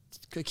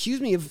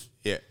 accused me of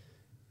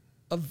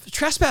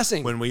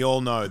trespassing. When we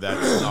all know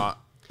that's not.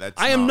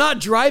 I am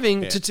not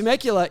driving to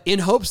Temecula in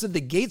hopes that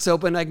the gates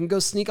open. I can go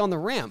sneak on the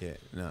ramp. Yeah,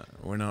 no,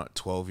 we're not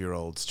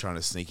 12-year-olds trying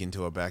to sneak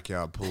into a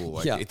backyard pool.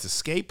 Like, Yeah. it's a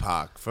skate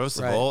park, first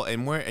of Right. all,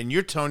 and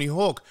you're Tony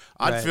Hawk.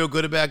 I'd Right. feel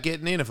good about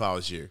getting in if I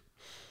was you.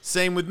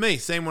 Same with me.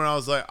 Same where I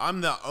was like,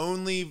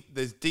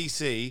 there's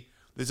DC.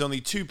 There's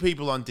only 2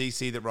 people on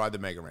DC that ride the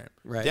mega ramp.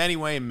 Right. Danny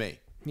Way and me.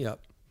 Yep.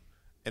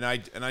 And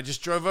I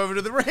just drove over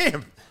to the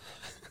ramp.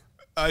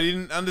 I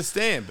didn't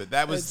understand, but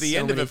that was That's the so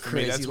end of many it for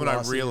me. That's crazy when I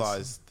lawsuits.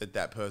 realized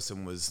that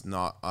person was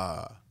not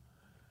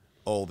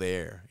all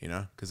there, you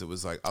know? Because it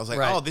was like, I was like,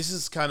 Right. oh, this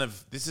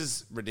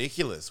is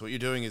ridiculous. What you're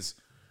doing is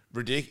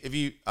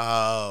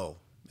ridiculous.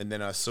 And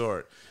then I saw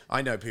it.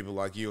 I know people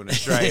like you in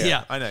Australia.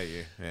 Yeah. I know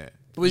you. Yeah.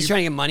 Was he trying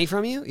to get money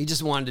from you? He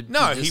just wanted to.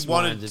 No, just he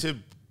wanted to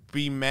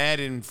be mad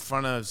in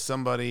front of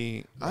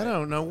somebody. I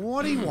don't know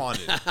what he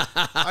wanted.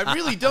 I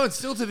really don't.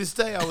 Still to this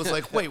day, I was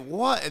like, wait,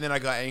 what? And then I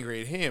got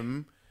angry at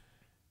him.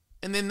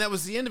 And then that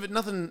was the end of it.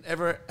 Nothing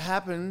ever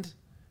happened.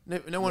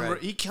 No one.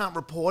 Right. He can't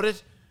report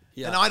it.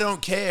 Yeah. And I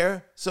don't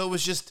care. So it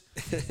was just,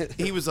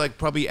 he was like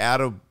probably out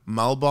of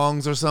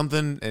Malbongs or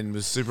something and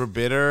was super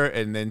bitter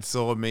and then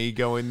saw me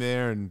go in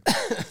there and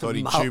thought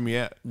he'd chew me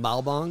out.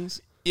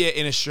 Malbongs? Yeah,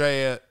 in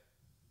Australia,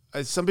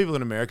 some people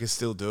in America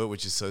still do it,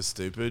 which is so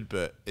stupid,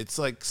 but it's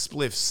like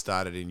spliffs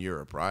started in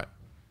Europe, right?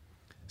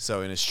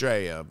 So in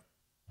Australia,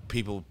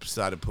 people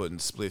started putting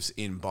spliffs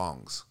in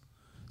bongs.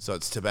 So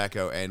it's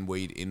tobacco and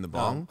weed in the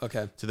bong. Oh,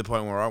 okay. To the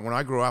point where when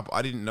I grew up,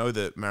 I didn't know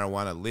that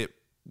marijuana lit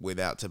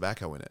without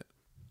tobacco in it.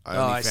 I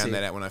only I found see.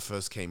 that out when I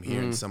first came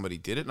here and somebody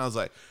did it. And I was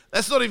like,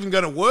 that's not even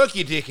going to work,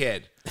 you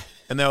dickhead.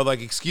 And they were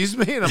like, excuse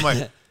me? And I'm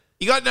like,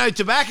 you got no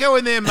tobacco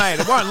in there, mate.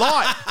 It won't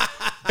light.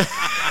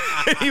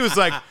 And he was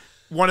like,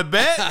 want to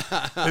bet?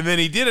 And then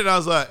he did it. And I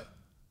was like,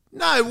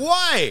 no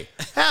way.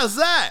 How's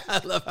that? I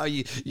love how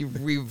you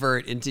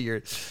revert into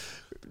your.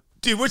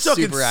 Dude, we're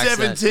talking Super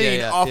accent. 17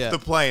 Yeah, off yeah. the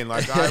plane.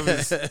 Like I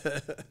was,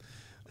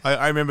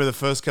 I remember the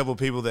first couple of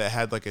people that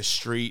had like a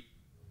street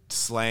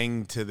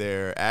slang to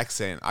their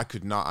accent. I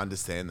could not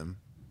understand them.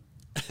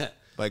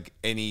 Like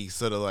any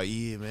sort of like,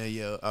 yeah, man,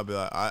 yeah. I'd be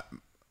like,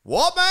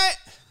 what, mate?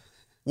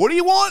 What do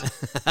you want?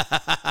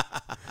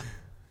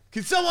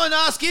 Can someone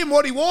ask him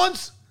what he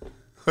wants?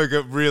 Like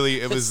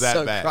it was that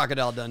so bad.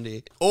 Crocodile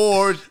Dundee.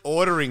 Or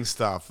ordering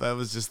stuff. That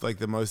was just like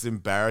the most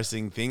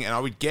embarrassing thing. And I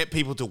would get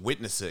people to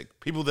witness it.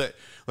 People that,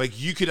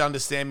 like, you could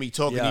understand me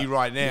talking to you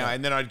right now.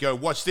 And then I'd go,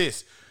 watch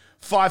this.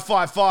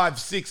 555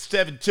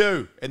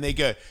 672. And they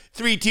go,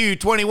 32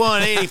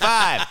 21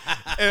 85.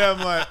 And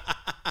I'm like,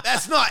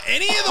 that's not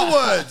any of the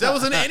words. That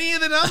wasn't any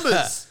of the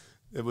numbers.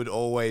 It would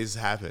always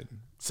happen.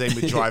 Same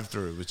with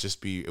drive-through. It would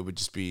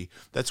just be.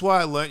 That's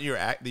why I learned your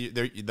act,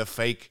 the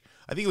fake.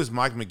 I think it was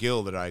Mike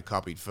McGill that I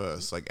copied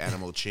first, like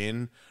Animal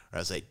Chin. Where I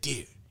was like,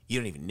 dude, you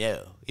don't even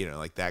know. You know,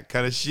 like that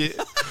kind of shit.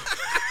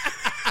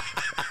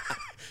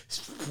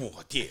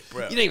 Oh, dear,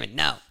 bro. You don't even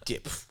know. Dear.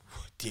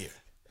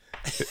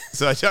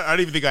 So I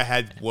don't even think I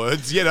had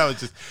words yet. I would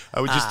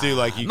just do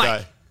like you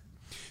Mike.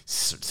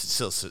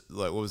 guys.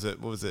 Like what was it?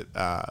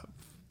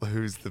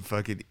 Who's the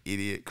fucking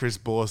idiot? Chris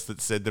Borst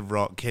that said The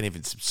Rock can't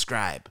even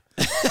subscribe.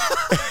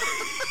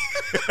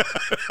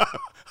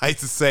 I used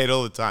to say it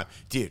all the time.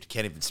 Dude,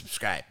 can't even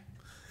subscribe.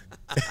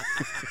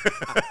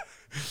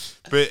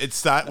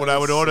 But when I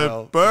would order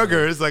so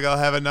burgers, like I'll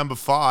have a number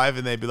 5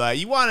 and they'd be like,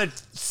 you want a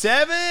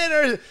 7?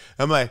 Or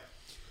I'm like,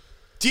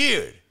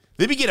 dude,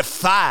 let me get a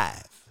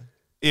 5.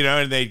 You know,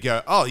 and they'd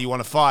go, oh, you want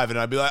a 5? And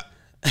I'd be like,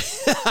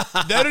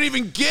 they don't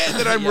even get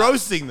that I'm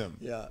roasting them.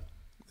 Yeah.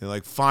 They're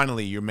like,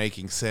 finally, you're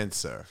making sense,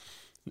 sir.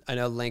 I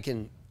know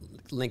Lincoln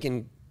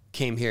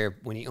came here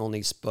when he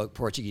only spoke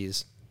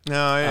Portuguese, Oh,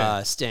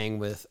 yeah. staying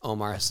with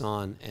Omar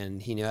Hassan,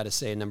 and he knew how to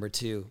say number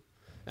 2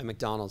 at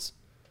McDonald's.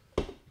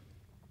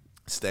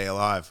 Stay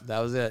alive. That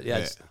was it. Yeah.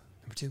 Yeah. It's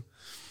number 2.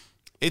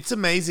 It's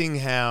amazing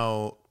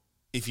how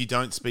if you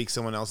don't speak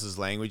someone else's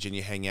language and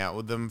you hang out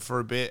with them for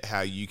a bit,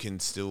 how you can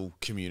still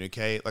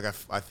communicate. Like,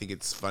 I think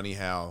it's funny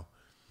how,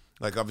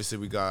 like, obviously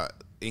we got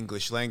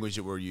English language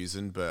that we're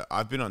using, but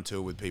I've been on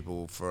tour with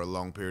people for a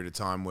long period of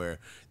time where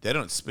they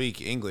don't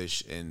speak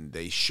English and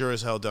they sure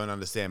as hell don't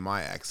understand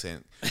my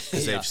accent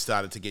because Yeah. they've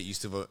started to get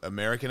used to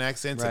American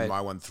accents, Right. and my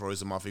one throws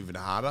them off even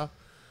harder.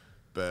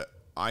 But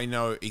I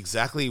know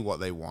exactly what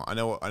they want. I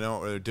know what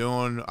they're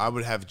doing. I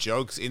would have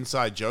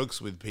inside jokes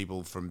with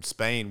people from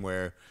Spain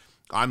where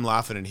I'm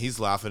laughing and he's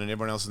laughing and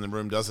everyone else in the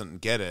room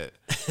doesn't get it.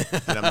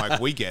 And I'm like,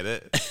 we get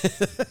it.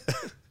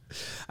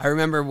 I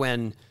remember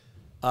when,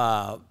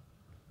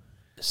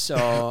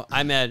 so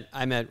I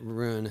met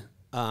Rune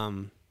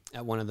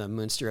at one of the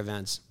Moonster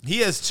events. He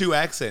has 2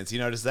 accents. You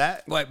notice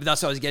that? Well,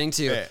 that's what I was getting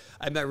to. Yeah.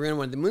 I met Rune at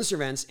one of the Moonster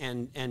events,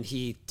 and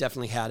he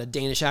definitely had a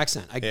Danish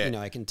accent. I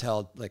can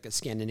tell like a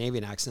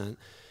Scandinavian accent.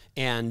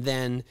 And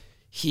then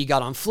he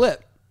got on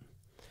Flip,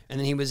 and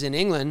then he was in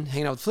England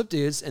hanging out with Flip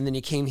dudes, and then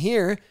he came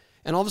here,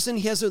 and all of a sudden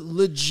he has a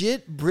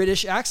legit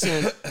British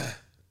accent.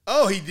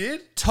 Oh, he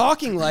did?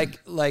 Talking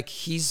like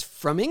he's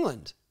from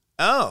England.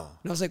 Oh.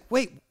 And I was like,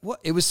 wait, what?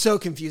 It was so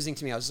confusing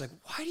to me. I was like,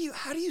 how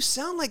do you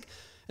sound like?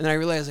 And then I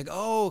realized like,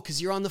 oh,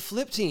 because you're on the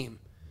Flip team.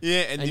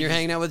 Yeah. And you're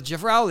hanging out with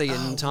Jeff Rowley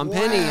and Tom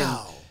Penny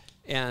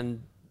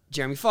and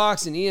Jeremy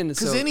Fox and Ian.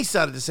 Because then he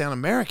started to sound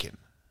American.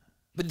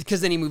 But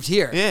because then he moved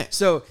here. Yeah.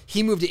 So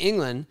he moved to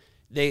England.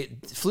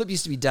 Flip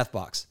used to be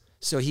Deathbox.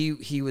 So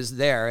he was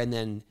there, and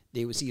then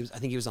I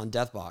think he was on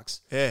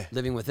Deathbox. Yeah.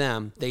 Living with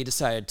them. They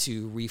decided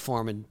to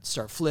reform and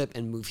start Flip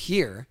and move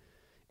here.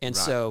 And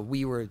so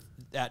we were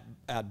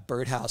at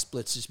Birdhouse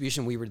Blitz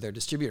Distribution. We were their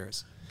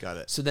distributors. Got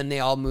it. So then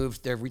they all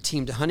moved their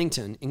team to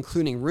Huntington,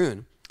 including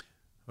Rune.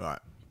 Right.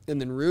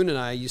 And then Rune and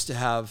I used to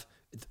have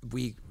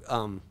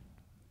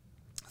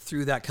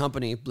through that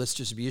company, Blitz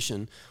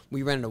Distribution,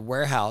 we rented a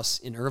warehouse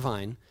in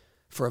Irvine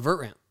for a vert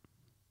ramp.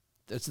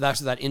 That's what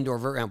that indoor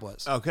vert ramp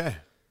was. Okay.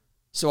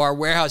 So our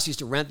warehouse used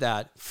to rent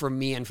that for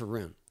me and for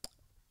Rune.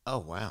 Oh,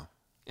 wow.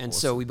 And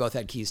so we both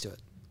had keys to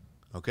it.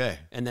 Okay.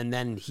 And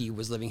then he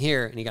was living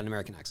here, and he got an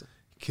American accent.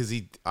 Because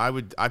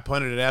I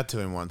pointed it out to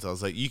him once. I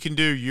was like, you can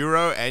do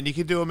Euro and you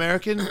can do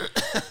American?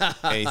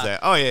 And he's like,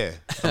 oh, yeah.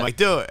 I'm like,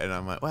 do it. And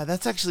I'm like, wow,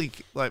 that's actually,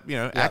 like,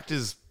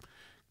 actors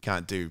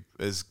can't do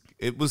as...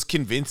 It was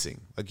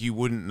convincing. Like, you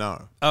wouldn't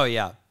know. Oh,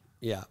 yeah.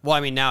 Yeah. Well,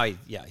 I mean, now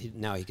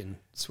he can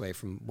sway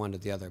from one to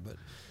the other, but...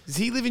 Does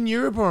he live in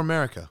Europe or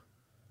America?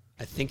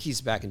 I think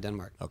he's back in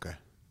Denmark. Okay.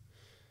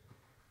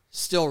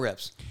 Still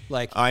rips.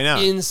 Like, I know.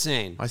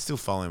 Insane. I still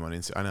follow him on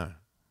Instagram. I know.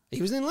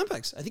 He was in the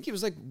Olympics. I think he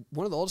was like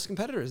one of the oldest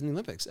competitors in the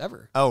Olympics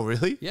ever. Oh,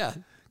 really? Yeah.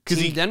 'Cause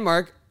Team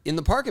Denmark in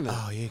the park event.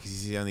 Oh, yeah, because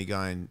he's the only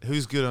guy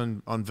who's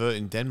good on vert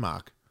in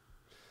Denmark.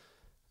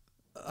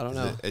 I don't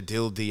know.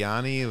 Adil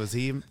Diani, was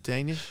he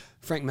Danish?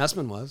 Frank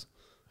Messman was.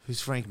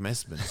 Who's Frank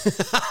Messman?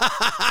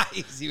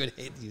 You would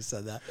hate that you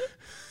said that.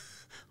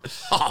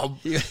 Oh,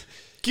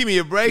 give me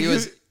a break.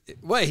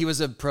 He was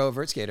a pro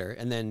vert skater,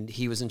 and then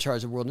he was in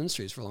charge of World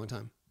Industries for a long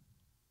time.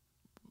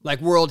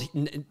 Like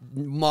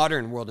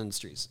modern World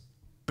Industries.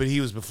 But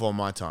he was before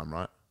my time,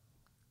 right?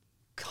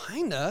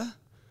 Kinda.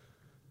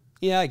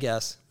 Yeah, I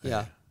guess.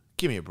 Yeah.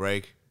 Give me a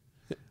break.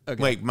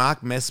 Okay. Wait,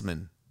 Mark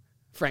Messman.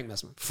 Frank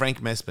Messman. Frank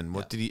Messman.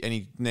 What did he?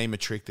 Any name a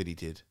trick that he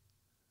did?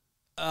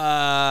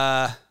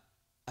 I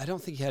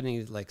don't think he had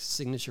any like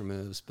signature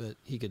moves, but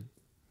he could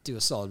do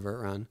a solid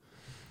vert run.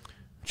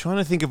 I'm trying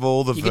to think of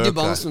all the He vert could do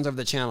bonus guys. ones over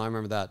the channel. I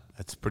remember that.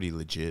 That's pretty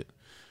legit.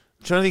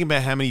 I'm trying to think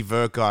about how many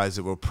vert guys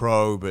that were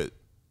pro, but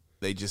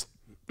they just,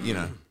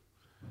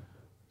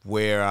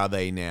 where are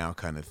they now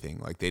kind of thing.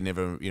 Like they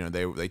never,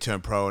 they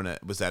turned pro and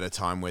it was at a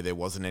time where there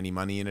wasn't any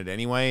money in it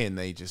anyway. And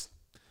they just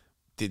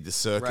did the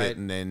circuit Right.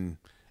 and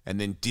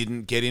then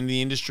didn't get into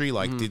the industry.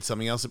 Like did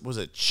something else. Was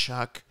it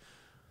Chuck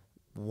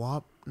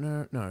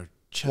Wampler? No.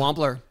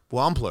 Wampler.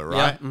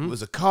 Right? Yeah, It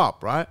was a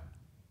cop, right?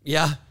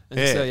 Yeah. I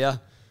think so, yeah.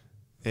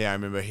 Yeah, I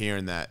remember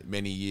hearing that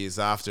many years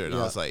after, and I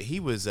Yeah. was like, he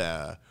was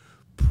a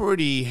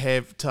pretty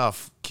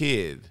tough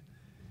kid.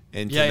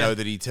 And to Yeah, know yeah.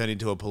 that he turned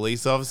into a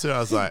police officer, I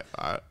was like,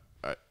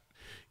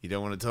 you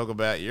don't want to talk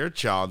about your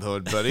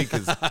childhood, buddy,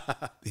 because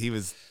he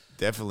was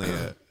definitely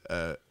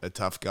a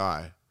tough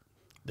guy.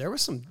 There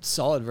was some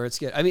solid vert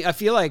skate. I mean, I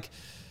feel like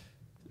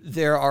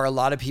there are a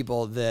lot of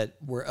people that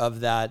were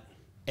of that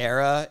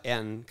era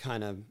and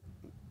kind of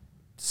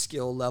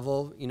skill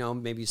level,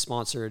 maybe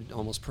sponsored,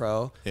 almost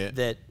pro, Yeah.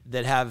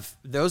 that have,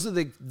 those are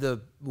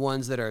the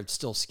ones that are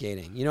still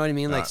skating. You know what I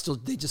mean? Like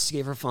Right. they just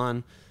skate for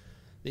fun.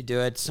 They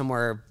do it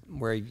somewhere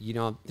where,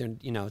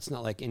 it's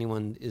not like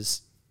anyone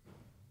is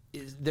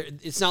there.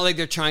 It's not like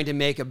they're trying to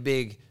make a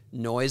big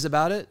noise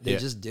about it. They Yeah.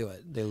 just do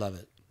it. They love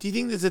it. Do you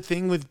think there's a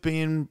thing with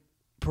being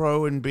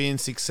pro and being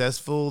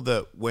successful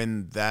that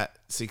when that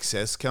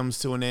success comes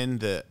to an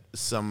end, that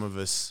some of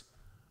us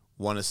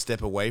want to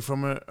step away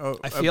from it?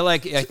 I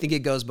think it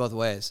goes both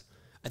ways.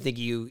 I think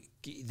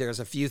there's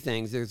a few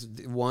things. There's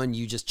one,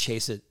 you just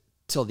chase it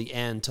till the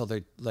end, till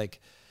they're like,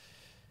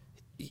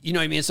 you know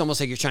what I mean? It's almost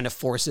like you're trying to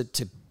force it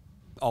to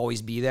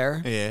always be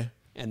there. Yeah.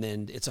 And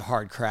then it's a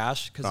hard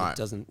crash because Right. it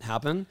doesn't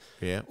happen.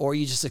 Yeah. Or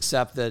you just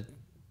accept that,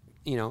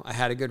 I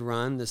had a good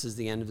run. This is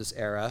the end of this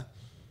era.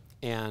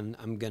 And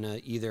I'm going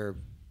to either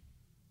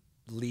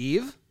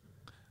leave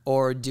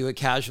or do it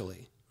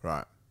casually.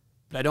 Right.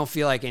 But I don't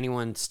feel like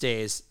anyone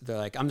stays. They're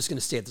like, I'm just going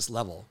to stay at this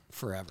level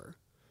forever.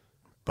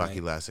 Bucky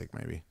Lassick,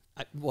 maybe.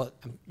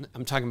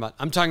 I'm talking about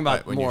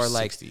Right, when more you're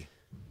like 60.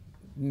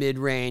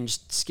 mid-range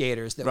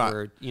skaters that Right.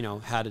 were,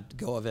 had a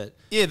go of it.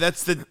 Yeah,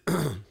 that's the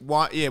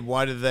why. Yeah,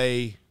 why do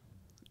they?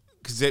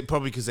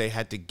 Because they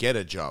had to get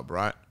a job,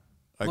 right?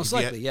 Like Most if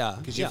you likely, yeah.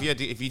 Because Yeah,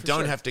 if you for don't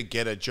sure. have to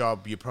get a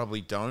job, you probably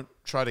don't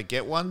try to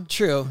get one.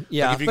 True,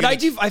 yeah. if you're But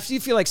gonna- I do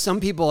feel like some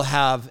people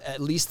have at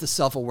least the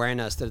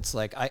self-awareness that it's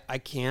like, I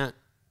can't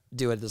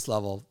do it at this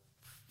level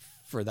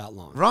for that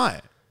long.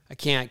 Right. I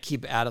can't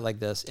keep at it like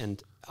this.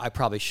 And I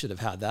probably should have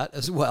had that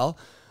as well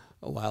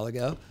a while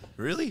ago.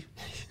 Really?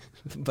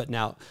 But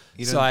now,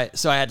 You so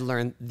don't- I had to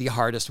learn the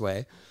hardest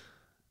way.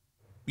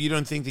 You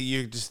don't think that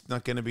you're just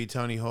not going to be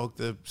Tony Hawk,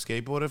 the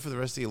skateboarder, for the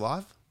rest of your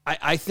life?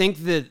 I think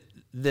that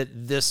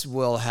this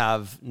will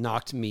have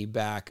knocked me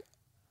back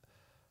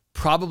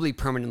probably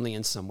permanently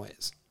in some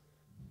ways.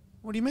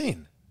 What do you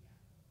mean?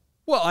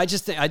 Well, I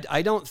just think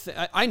I don't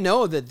I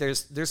know that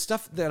there's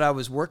stuff that I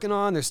was working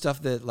on. There's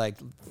stuff that like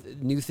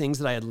new things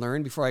that I had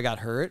learned before I got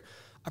hurt.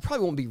 I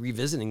probably won't be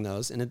revisiting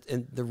those, and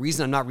the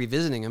reason I'm not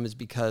revisiting them is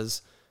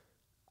because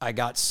I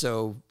got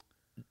so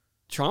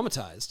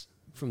traumatized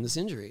from this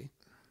injury.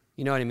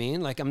 You know what I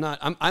mean? Like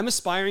I'm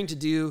aspiring to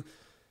do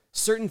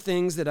certain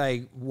things that I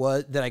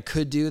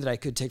could do that I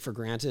could take for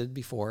granted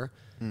before.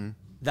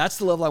 That's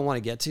the level I want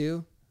to get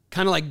to,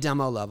 kind of like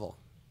demo level.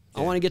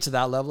 I want to get to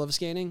that level of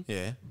skating.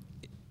 Yeah.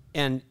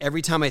 And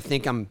every time I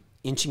think I'm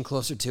inching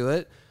closer to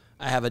it,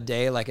 I have a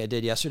day like I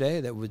did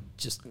yesterday that would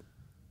just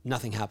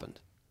nothing happened,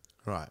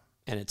 Right.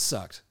 and it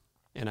sucked.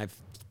 And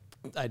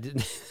I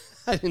didn't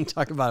I didn't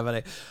talk about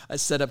it, but I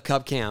set up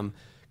cup cam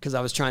because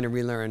I was trying to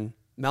relearn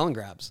melon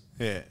grabs,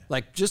 Yeah.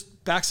 like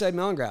just backside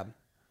melon grab.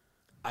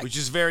 Which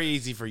is very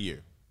easy for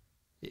you.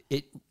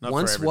 It Not for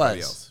once everybody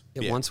was. else.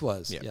 It Yeah. once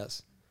was. Yeah.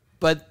 Yes.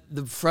 But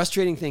the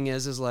frustrating thing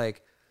is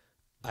like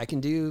I can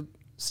do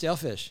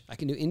stalefish. I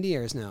can do indie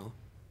airs now.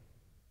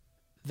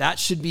 That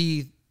should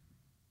be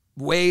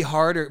way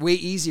harder, way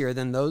easier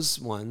than those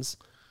ones.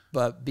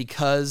 But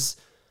because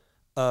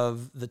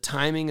of the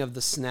timing of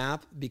the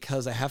snap,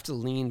 because I have to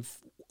lean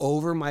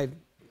over my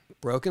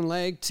broken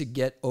leg to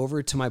get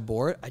over to my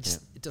board,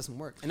 it doesn't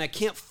work. And I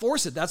can't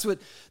force it.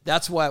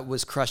 That's what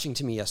was crushing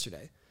to me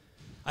yesterday.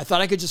 I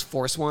thought I could just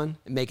force one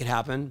and make it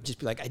happen. Just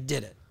be like, I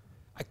did it.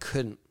 I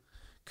couldn't.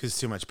 Because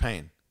too much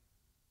pain.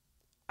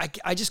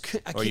 I just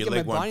couldn't. I can't your get my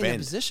leg won't body in that bend.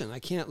 position. I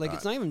can't. Like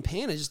it's not even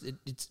pain.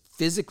 It's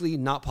physically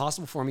not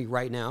possible for me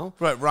right now.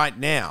 Right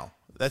now.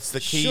 That's the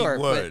key Sure,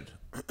 word.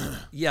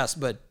 Yes,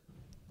 but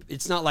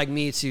it's not like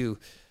me to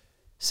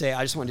say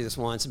I just want to do this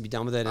once and be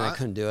done with it, and I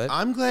couldn't do it.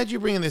 I'm glad you're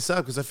bringing this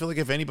up because I feel like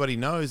if anybody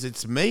knows,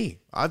 it's me.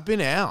 I've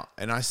been out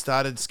and I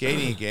started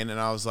skating again, and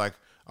I was like,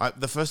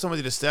 the first time I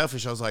did a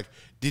stalefish, I was like,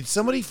 did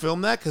somebody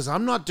film that? Because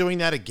I'm not doing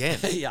that again.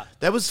 Yeah.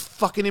 That was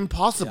fucking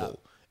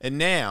impossible. And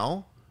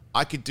now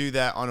I could do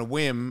that on a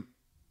whim,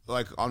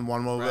 like on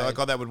one more, Right. like,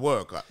 oh, that would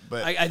work.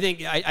 But I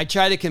think I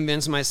try to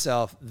convince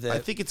myself that. I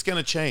think it's going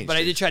to change. But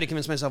I did try to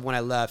convince myself when I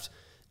left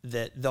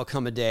that there'll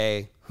come a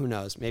day, who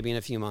knows, maybe in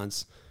a few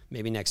months,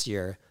 maybe next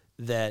year,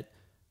 that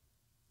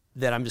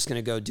I'm just going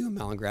to go do a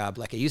melon grab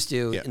like I used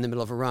to in the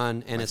middle of a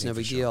run, and it's no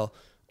big deal,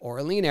 or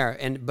a lean air.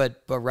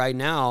 But right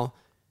now,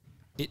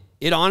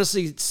 it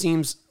honestly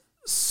seems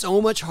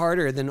so much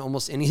harder than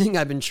almost anything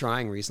I've been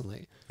trying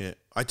recently. Yeah,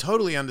 I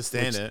totally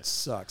understand It it.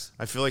 sucks.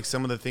 I feel like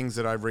some of the things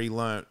that I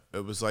relearned,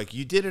 it was like,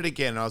 you did it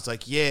again. And I was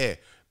like, yeah,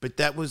 but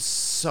that was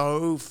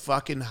so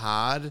fucking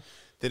hard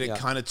that it Yeah.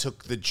 kind of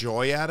took the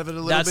joy out of it a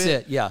little That's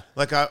bit. it, yeah.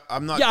 Like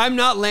I'm not. Yeah, I'm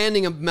not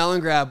landing a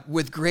melon grab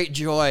with great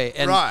joy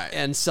and Right.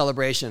 and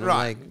celebration.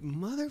 Right. I'm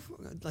like,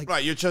 motherfucker. Like,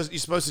 Right, you're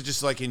supposed to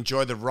just like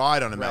enjoy the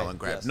ride on a melon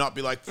grab, yes. not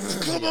be like,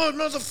 come on,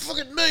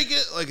 motherfucking make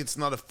it. Like it's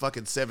not a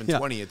fucking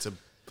 720. It's a.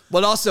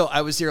 But also,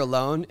 I was here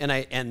alone, and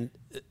I kind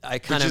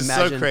Which of is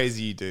imagine. so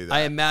crazy you do that.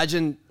 I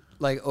imagine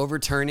like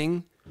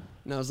overturning,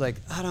 and I was like,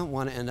 I don't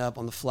want to end up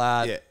on the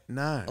flat yeah,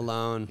 no.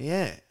 alone.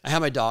 Yeah. I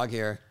have my dog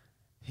here.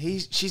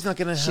 She's not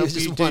going to help was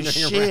just you do wandering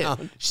shit.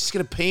 around. She's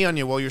going to pee on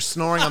you while you're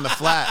snoring on the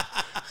flat.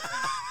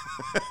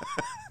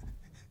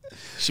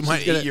 She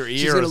might eat your ear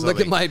She's or gonna something.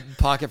 look at my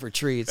pocket for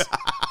treats.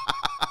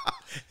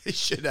 You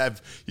should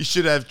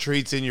have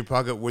treats in your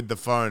pocket with the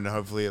phone.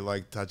 Hopefully, it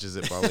like touches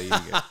it while eating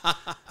it.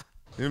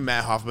 Didn't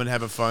Matt Hoffman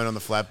have a phone on the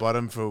flat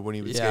bottom for when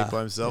he would Yeah, skate by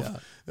himself? yeah.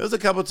 There was a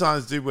couple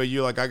times, dude, where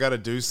you're like, I got to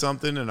do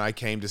something, and I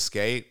came to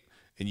skate,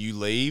 and you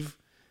leave,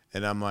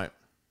 and I'm like,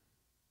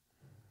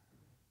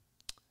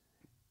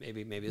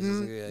 Maybe this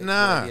isn't a good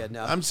nah, idea.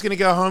 No. I'm just gonna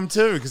go home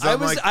too because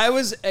I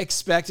was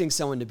expecting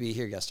someone to be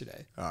here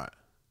yesterday, all right,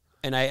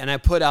 and I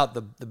put out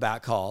the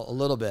back call a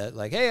little bit,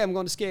 like, hey, I'm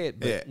going to skate,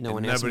 but yeah, no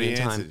and one answered me in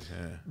nobody time. answered,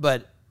 yeah.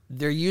 But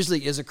there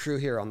usually is a crew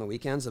here on the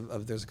weekends.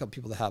 Of there's a couple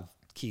people that have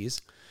keys.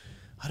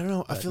 I don't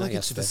know. I But feel not like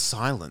it's the yesterday.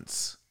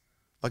 silence.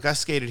 Like I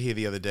skated here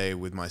the other day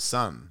with my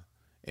son,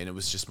 and it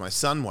was just my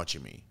son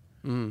watching me,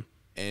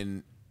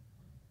 and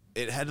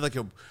it had like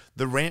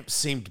the ramp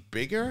seemed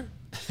bigger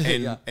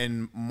and Yeah.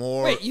 and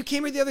more. Wait, you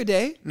came here the other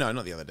day? No,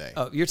 not the other day.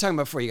 Oh, you're talking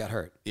about before you got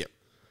hurt. Yeah,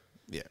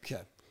 yeah.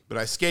 Okay. But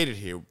I skated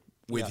here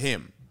with Yeah.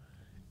 him,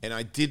 and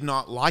I did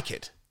not like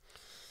it.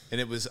 And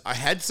it was I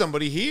had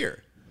somebody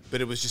here, but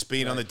it was just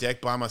being on the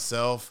deck by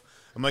myself.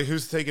 I'm like,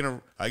 who's taking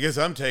a? I guess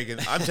I'm taking.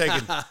 I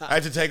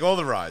have to take all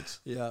the rides.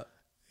 Yeah.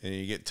 and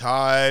you get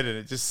tired, and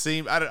it just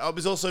seemed. I don't. It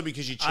was also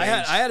because you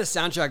changed. I had a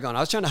soundtrack on. I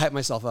was trying to hype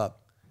myself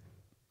up.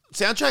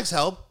 Soundtracks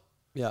help.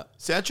 Yeah.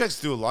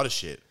 Soundtracks do a lot of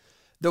shit.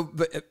 But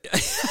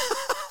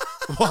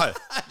What?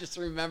 I just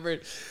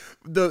remembered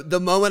the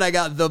moment I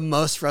got the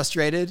most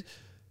frustrated.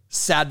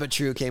 Sad but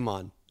True came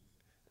on.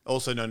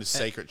 Also known as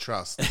Sacred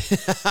Trust.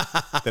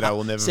 That I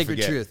will never Sacred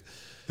forget. Truth.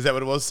 Is that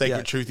what it was? Sacred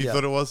Yeah, Truth you yeah.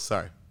 thought it was?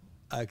 Sorry.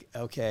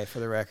 Okay, for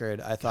the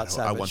record, I thought I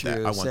Sad but want that.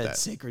 True I want said that.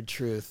 Sacred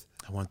Truth.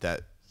 I want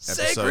that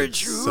Sacred episode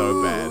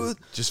so bad.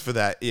 Truth. Just for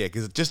that. Yeah,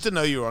 because just to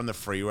know you were on the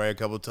freeway a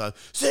couple of times.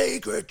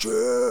 Sacred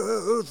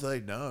Truth.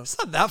 Like, no. It's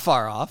not that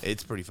far off.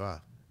 It's pretty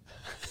far.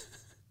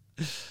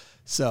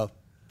 So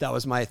that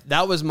was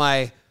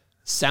my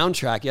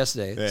soundtrack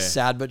yesterday. Yeah.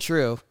 Sad but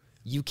True.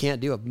 You can't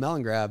do a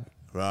melon grab.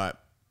 Right.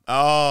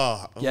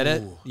 Oh. Get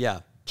it? ooh. Yeah.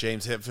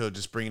 James Hetfield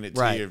just bringing it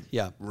to Right, you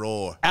yeah.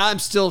 raw. I'm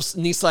still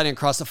knee sliding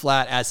across the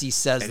flat as he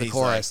says And the he's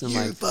chorus. like, and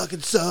I'm you like,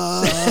 fucking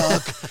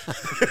suck.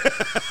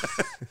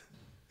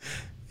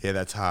 Yeah,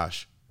 that's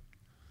harsh.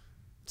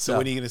 So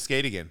when are you going to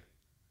skate again?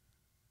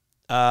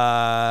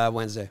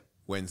 Wednesday.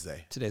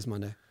 Wednesday. Today's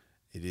Monday.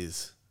 It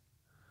is.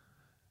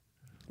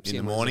 See In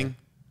you the morning?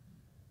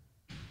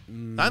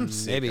 I'm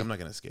sick. maybe. I'm not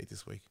going to skate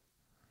this week.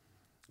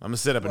 I'm going to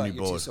set up a What, new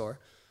you're too board. sore.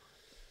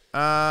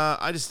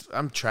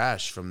 I'm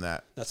trash from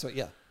that. That's what.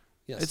 Yeah.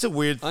 Yes. It's a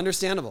weird.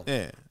 Understandable.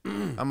 Yeah.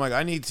 I'm like,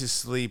 I need to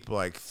sleep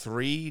like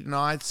 3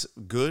 nights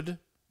good,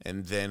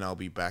 and then I'll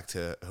be back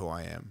to who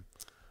I am.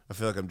 I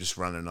feel like I'm just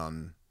running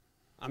on.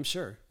 I'm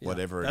sure. Yeah.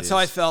 Whatever it That's how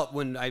is. I felt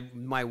when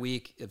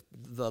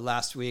the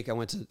last week I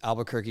went to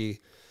Albuquerque.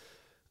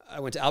 I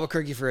went to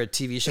Albuquerque for a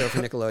TV show for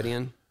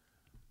Nickelodeon.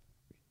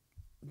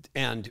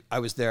 And I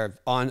was there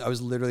I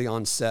was literally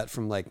on set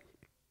from like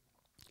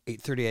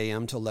 8:30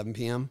 a.m. to 11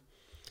 p.m.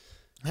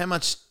 How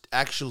much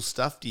actual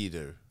stuff do you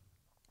do?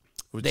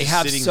 Or They just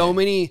have sitting so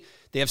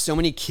there?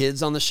 many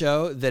kids on the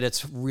show that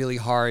it's really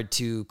hard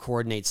to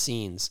coordinate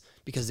scenes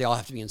because they all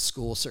have to be in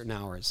school certain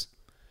hours.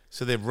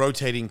 So they're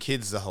rotating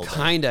kids the whole day.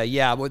 Kinda,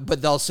 yeah.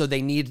 But also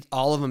they need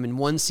all of them in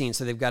one scene,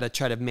 so they've got to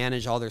try to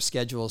manage all their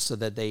schedules so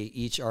that they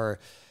each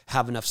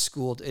have enough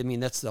school. I mean,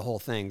 that's the whole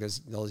thing. There's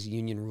those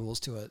union rules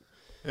to it.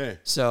 Yeah.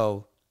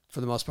 So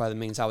for the most part, that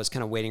means I was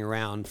kind of waiting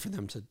around for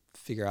them to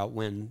figure out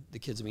when the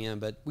kids would be in.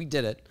 But we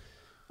did it.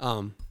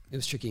 It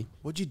was tricky.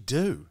 What'd you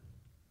do?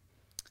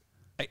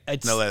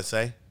 It's, No, let us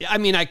say. I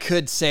mean, I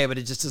could say, but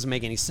it just doesn't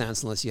make any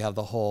sense unless you have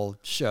the whole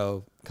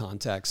show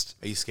context.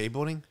 Are you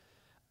skateboarding?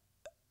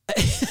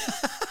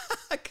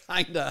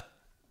 Kinda.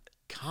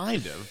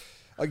 Kind of.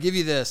 I'll give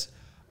you this.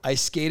 I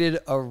skated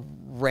a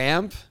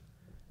ramp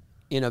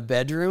in a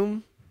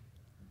bedroom,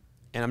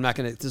 and I'm not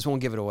going to, this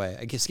won't give it away.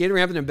 I skated a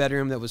ramp in a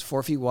bedroom that was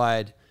 4 feet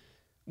wide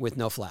with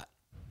no flat.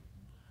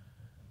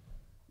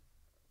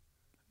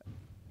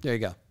 There you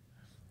go.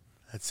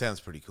 That sounds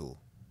pretty cool.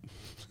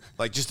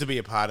 Like just to be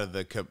a part of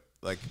the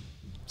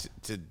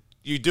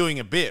you're doing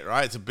a bit,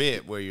 right? It's a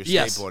bit where you're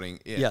Yes. skateboarding.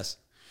 Yeah. Yes.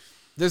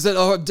 There's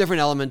a different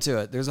element to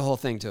it. There's a whole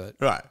thing to it.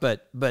 Right.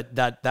 But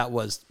that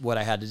was what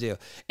I had to do.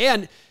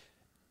 And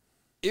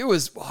it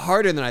was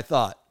harder than I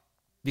thought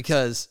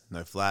because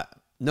No flat.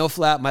 no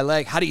flat, my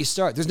leg. How do you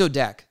start? There's no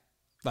deck,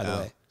 by the Oh,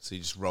 way. so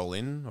you just roll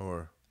in,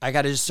 or I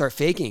got to just start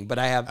faking, but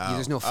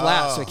there's no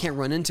flat, so I can't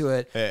run into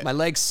it. Yeah. My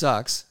leg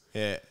sucks.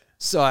 yeah.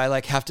 So I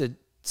have to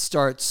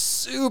start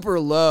super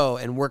low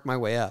and work my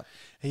way up.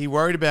 Are you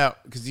worried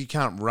about because you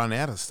can't run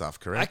out of stuff?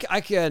 Correct.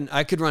 I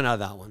could run out of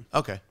that one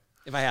Okay.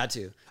 if I had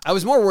to. I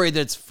was more worried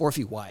that it's 4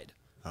 feet wide.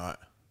 All right.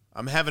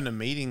 I'm having a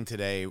meeting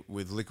today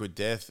with Liquid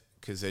Death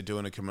because they're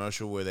doing a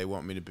commercial where they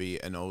want me to be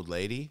an old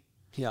lady,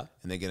 Yeah.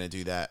 and they're gonna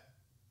do that.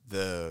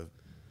 The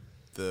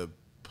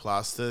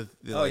plaster.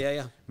 they Oh,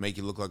 yeah. Make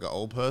you look like an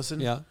old person.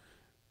 Yeah.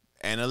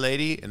 And a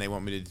lady, and they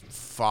want me to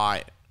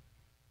fight.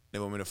 They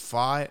want me to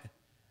fight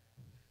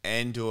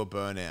and do a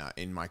burnout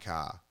in my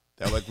car.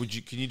 They're like,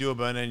 can you do a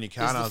burnout in your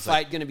car? Is And I the was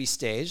like, fight going to be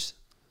staged?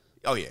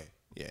 oh yeah.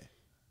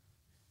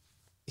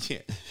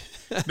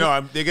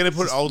 No, they're gonna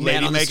put old man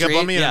lady on the makeup street?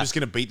 on me, and Yeah. I'm just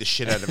gonna beat the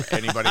shit out of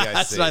anybody I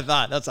That's see. what I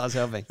thought. That's what I was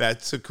hoping.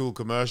 That's a cool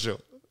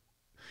commercial.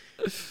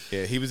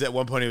 Yeah, he was at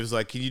one point. He was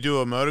like, "Can you do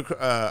a a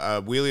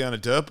wheelie on a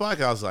dirt bike?"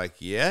 I was like,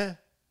 "Yeah."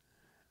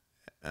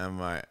 And I'm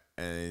like,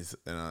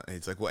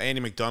 he's like, "Well,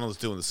 Andy McDonald's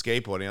doing the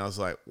skateboarding." I was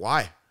like,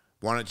 "Why?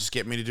 Why not just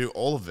get me to do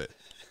all of it?"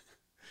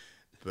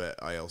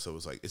 But I also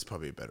was like, "It's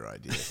probably a better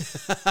idea.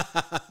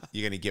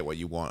 You're gonna get what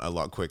you want a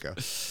lot quicker."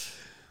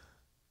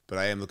 But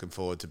I am looking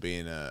forward to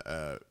being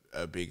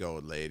a big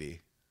old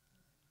lady.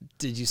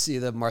 Did you see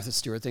the Martha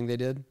Stewart thing they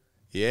did?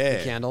 Yeah,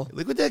 The candle?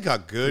 Look what they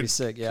got good. Pretty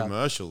sick, yeah.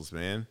 Commercials,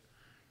 man.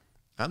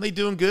 Aren't they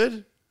doing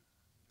good?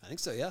 I think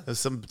so, yeah. There's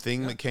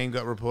something that Kane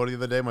got reported the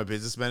other day. My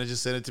business manager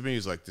sent it to me. He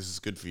was like, "This is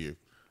good for you."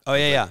 Oh,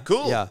 yeah.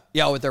 cool. Yeah.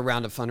 Yeah, with their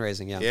round of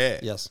fundraising, yeah. Yeah.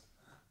 Yes.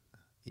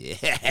 Yeah.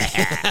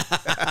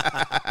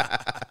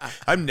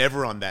 I'm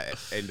never on that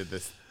end of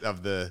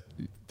the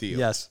deal.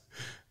 Yes.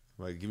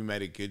 Like, you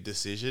made a good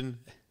decision,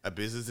 a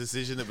business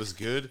decision that was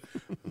good.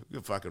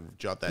 You fucking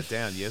jot that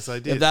down. Yes, I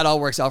did. If that all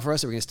works out for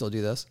us, are we going to still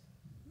do this?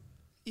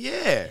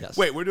 Yeah. Yes.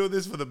 Wait, we're doing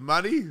this for the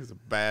money? It's a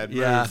bad move.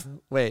 Yeah.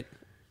 Wait.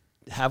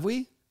 Have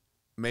we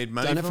Made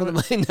money done it from for the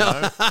money?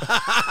 No.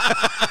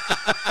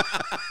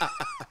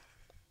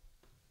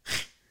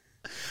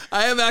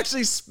 I am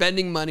actually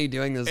spending money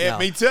doing this now.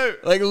 Me too.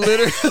 Like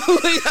literally,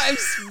 I'm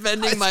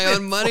spending my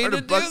own money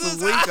to do $400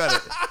 this. a week on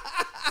it.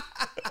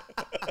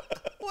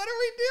 What are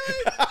we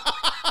doing?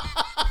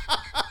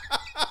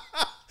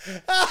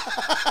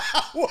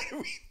 What are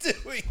we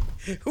doing?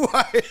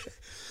 Why?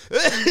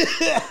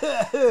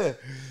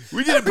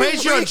 We did a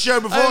Patreon show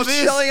before I'm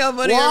this. shelling out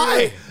money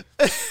Why?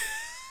 every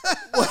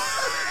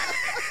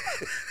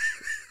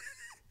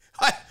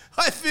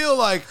I feel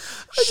like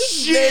just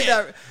shit. made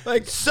that,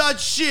 like,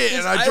 such shit.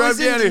 And I I drove was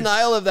in down here.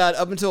 denial of that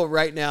up until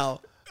right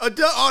now. Oh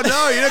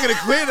no, you're not going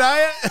to quit, are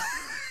you?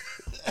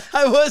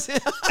 I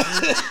wasn't.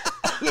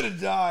 I'm going to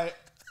die.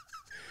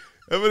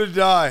 I'm going to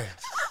die.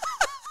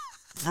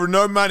 For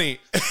no money.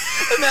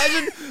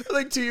 Imagine,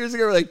 like 2 years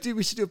ago, we're like, dude,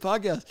 we should do a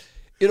podcast.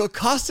 It'll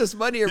cost us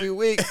money every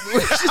week.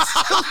 We should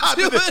still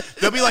do it.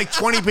 There'll be like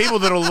 20 people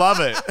that'll love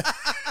it.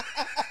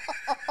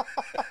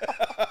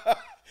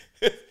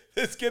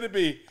 There's going to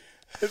be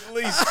at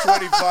least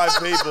 25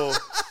 people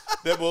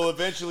that will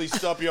eventually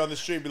stop you on the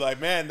street and be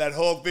like, man, that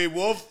Hawk v.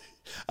 Wolf.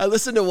 I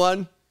listened to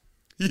one.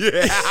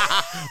 Yeah.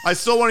 I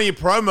saw one of your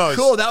promos.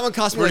 Cool, that one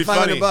cost me like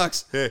Pretty $500.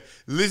 funny. Yeah.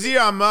 Lizzie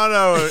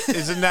Armano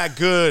isn't that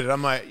good.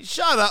 I'm like,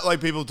 shut up, like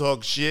people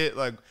talk shit.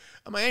 Like,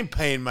 I ain't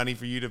paying money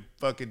for you to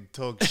fucking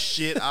talk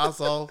shit,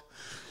 asshole.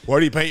 Why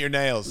do you paint your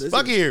nails?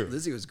 Fuck you.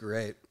 Lizzie was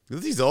great.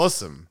 Lizzie's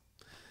awesome.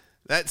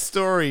 That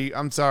story,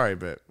 I'm sorry,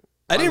 but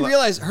I didn't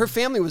realize her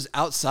family was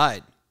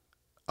outside.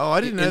 Oh, I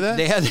didn't know that.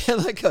 They had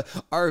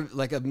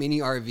like a mini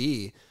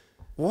RV.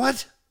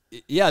 What?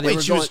 Yeah, they Wait,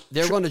 were she going. was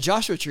They were going to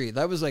Joshua Tree.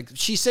 That was like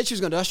she said she was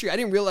going to Joshua Tree. I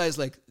didn't realize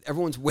like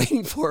everyone's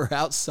waiting for her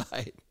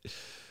outside.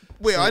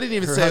 Wait, I didn't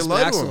even Her say husband,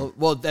 hello to Axel. him.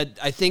 Well, that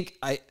I think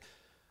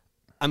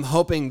I'm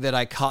hoping that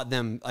I caught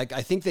them. Like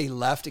I think they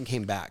left and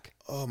came back.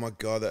 Oh my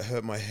god, that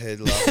hurt my head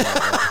laughing at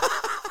that.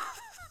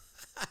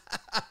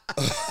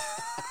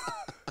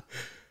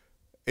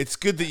 It's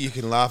good that you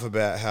can laugh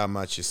about how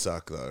much you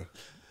suck though,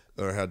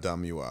 or how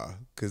dumb you are,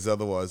 because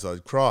otherwise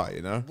I'd cry.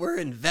 You know. We're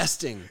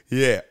investing.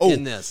 Yeah. Oh,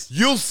 in this.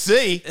 You'll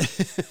see.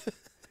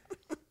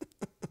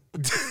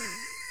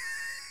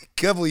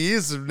 Couple of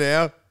years from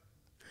now,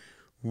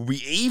 we'll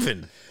be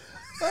even.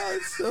 Oh,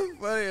 it's so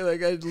funny.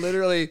 Like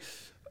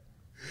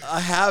I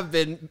have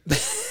been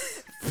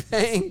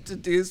paying to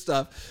do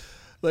stuff,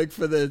 like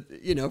for the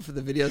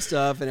video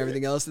stuff and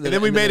everything else. And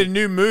then we made a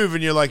new move,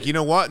 and you're like, you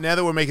know what? Now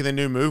that we're making the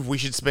new move, we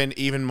should spend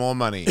even more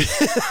money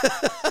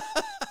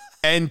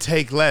and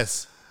take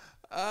less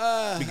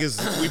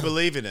because we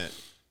believe in it.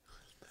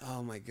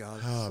 Oh my god.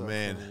 Oh so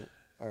man. funny.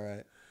 All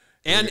right.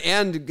 And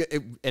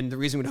the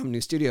reason we don't have a new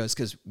studio is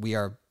because we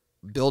are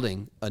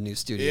building a new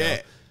studio.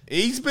 Yeah,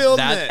 he's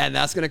building it, And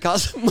that's going to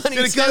cost some money.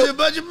 it's going to cost you a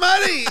bunch of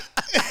money.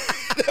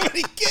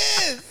 Nobody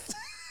cares.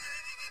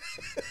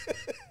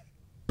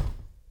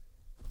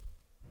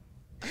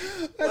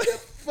 What the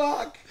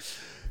fuck?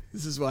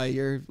 This is why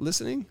you're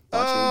listening?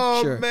 Watching?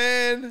 Oh Sure.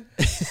 man.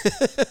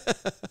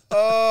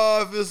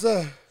 Oh, I feel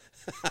so.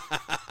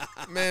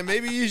 Man,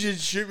 maybe you should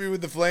shoot me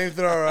with the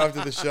flamethrower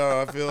after the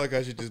show. I feel like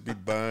I should just be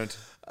burnt.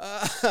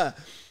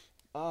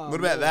 What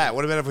about that?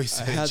 What about if we I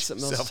set had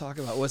something else to talk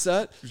about. What's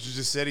that? We should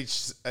just set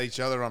each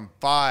other on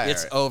fire.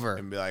 It's over.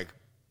 And be like,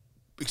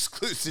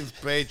 exclusive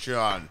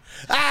Patreon.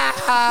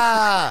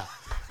 Ah!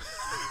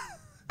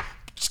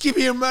 Just give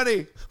me your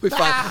money. We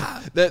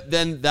find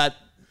then that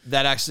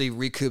actually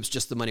recoups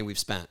just the money we've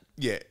spent.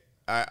 Yeah.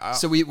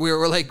 So we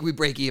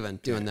break even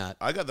doing that.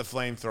 I got the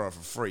flamethrower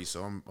for free,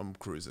 so I'm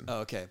cruising. Oh,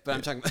 okay. But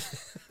I'm talking about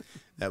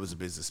That was a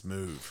business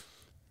move.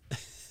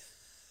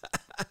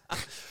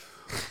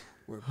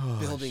 we're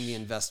building the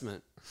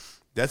investment.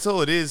 That's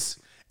all it is.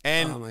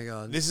 And Oh my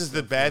God, this is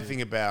the bad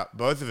thing about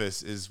both of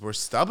us is we're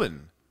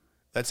stubborn.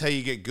 That's how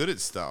you get good at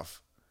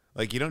stuff.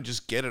 Like you don't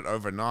just get it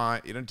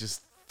overnight. You don't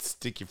just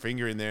stick your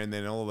finger in there and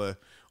then all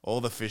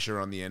the fish are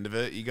on the end of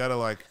it. You got to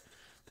like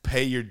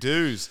pay your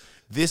dues.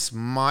 This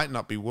might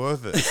not be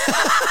worth it.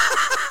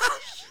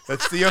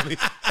 That's the only.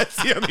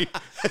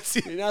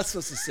 You're not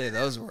supposed to say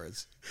those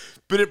words.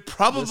 But it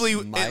probably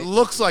it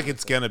looks like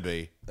it's gonna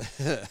be.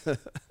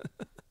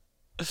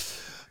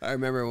 I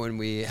remember when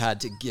we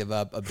had to give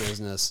up a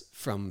business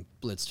from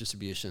Blitz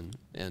Distribution,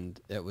 and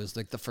it was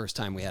like the first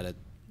time we had it.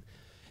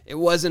 It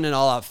wasn't an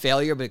all-out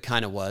failure, but it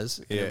kind of was.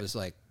 And Yeah. It was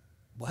like,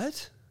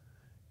 what?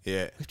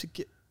 Yeah. We have to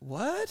get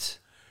what?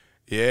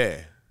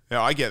 Yeah.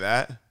 Yeah, I get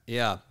that.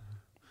 Yeah.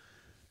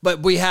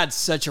 But we had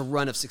such a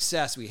run of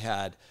success. We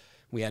had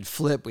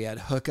Flip, we had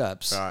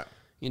Hookups. Right.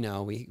 You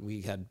know,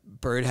 we had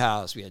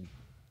Birdhouse, we had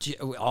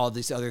all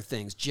these other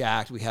things.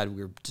 Jacked. We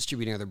were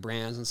distributing other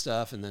brands and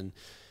stuff, and then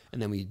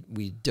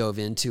we dove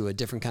into a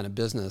different kind of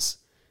business.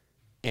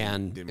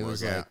 And Didn't it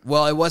was work like, out.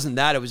 well, it wasn't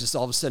that. It was just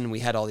all of a sudden we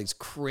had all these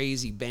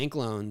crazy bank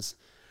loans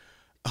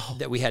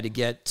that we had to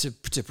get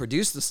to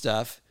produce the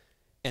stuff,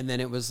 and then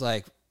it was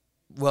like,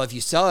 well, if you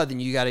sell it, then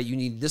you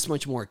need this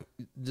much more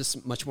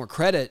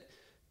credit.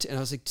 And I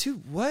was like,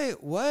 dude,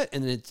 what?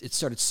 And then it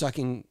started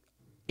sucking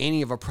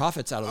any of our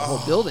profits out of the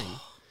whole building.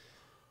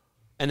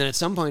 And then at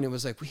some point it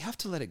was like, we have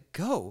to let it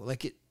go.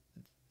 Like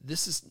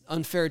this is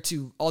unfair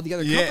to all the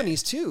other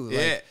companies too. Like,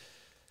 Yeah.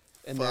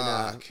 and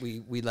then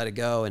we let it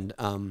go, and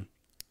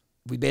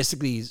we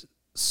basically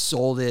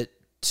sold it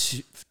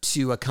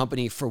to a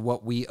company for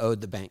what we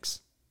owed the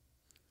banks.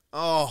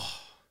 Oh,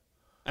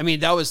 I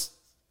mean, it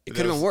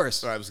could have been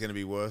worse. Right, it was going to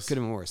be worse. Could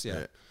have been worse,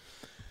 yeah.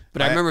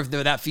 But I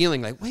remember that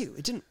feeling like, wait,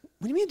 it didn't.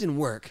 What do you mean it didn't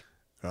work?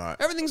 Right.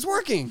 Everything's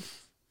working.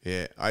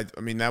 Yeah, I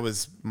mean that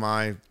was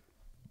my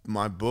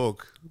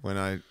book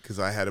because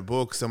I had a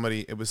book.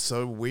 It was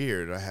so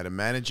weird. I had a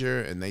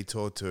manager, and they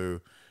talked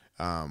to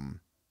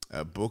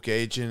a book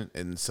agent,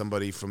 and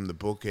somebody from the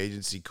book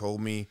agency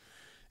called me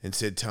and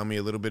said, "Tell me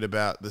a little bit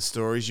about the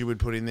stories you would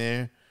put in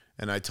there."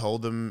 And I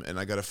told them, and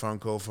I got a phone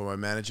call from my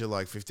manager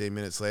like 15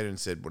 minutes later and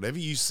said, "Whatever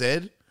you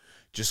said,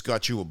 just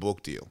got you a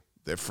book deal.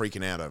 They're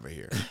freaking out over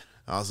here."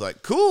 I was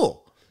like,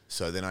 "Cool."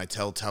 So then I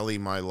tell Tully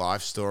my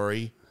life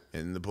story,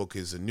 and the book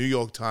is a New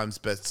York Times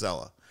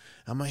bestseller.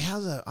 I'm like,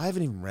 how's that? I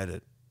haven't even read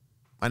it.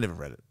 I never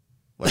read it.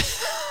 Like,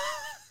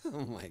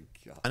 Oh my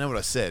God. I know what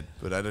I said,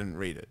 but I didn't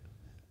read it.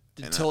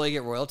 Did Tully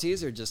get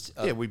royalties or just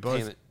Yeah, we both.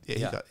 payment?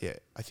 Yeah,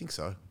 I think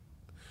so.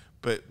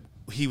 But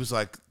he was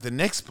like, the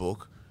next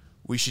book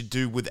we should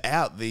do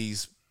without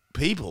these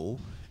people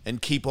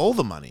and keep all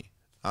the money.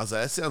 I was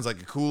like, that sounds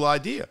like a cool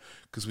idea,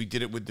 because we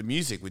did it with the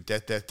music with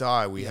Death Death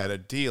Die. We had a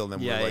deal, and then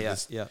we were like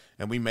this,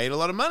 and we made a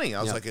lot of money.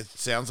 I was like, it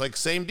sounds like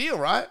same deal,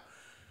 right?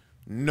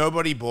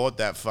 Nobody bought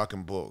that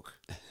fucking book,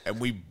 and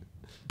we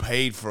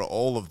paid for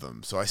all of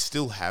them. So I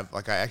still have,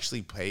 I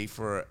actually pay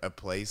for a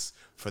place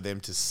for them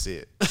to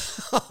sit.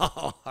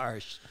 Oh,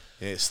 harsh.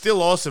 Yeah, it's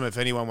still awesome if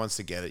anyone wants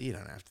to get it. You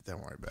don't have to.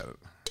 Don't worry about it.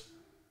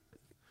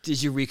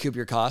 Did you recoup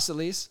your costs at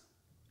least?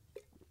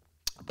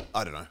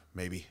 I don't know.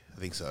 Maybe. I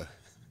think so.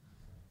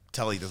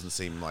 Tully doesn't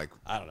seem like.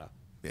 I don't know.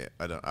 Yeah,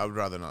 I don't. I would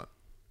rather not.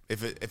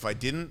 If I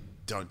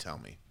didn't, don't tell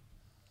me.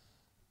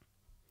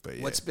 But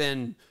yeah. What's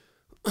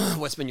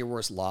been your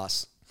worst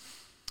loss?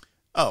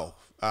 Oh,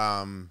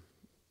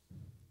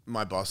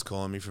 my boss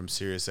calling me from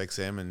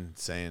SiriusXM and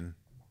saying,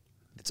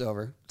 It's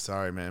over.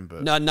 "Sorry, man,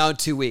 but No,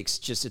 2 weeks.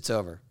 Just it's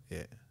over.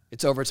 yeah,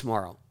 It's over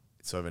tomorrow.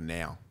 it's over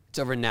now. It's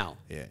over now.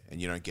 Yeah,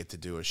 and you don't get to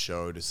do a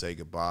show to say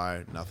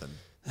goodbye. Nothing."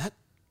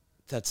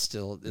 That's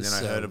still. And then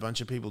I heard a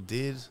bunch of people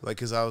did, like,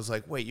 because I was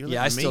like, "Wait, you're letting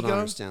I me still don't go?"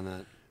 understand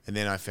that. And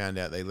then I found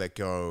out they let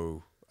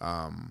go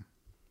the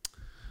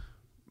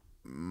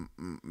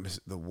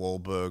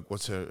Wahlberg.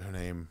 What's her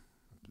name?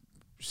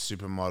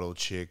 Supermodel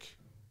chick.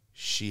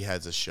 She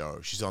has a show.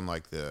 She's on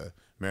like the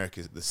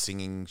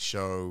singing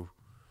show.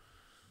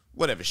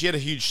 Whatever. She had a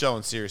huge show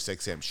on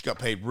SiriusXM. She got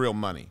paid real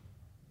money.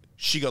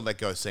 She got let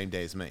go same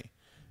day as me.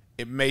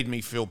 It made me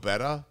feel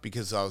better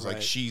because I was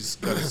like, she's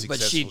got a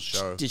successful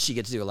show. Did she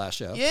get to do a last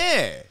show?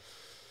 Yeah.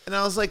 And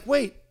I was like,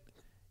 wait.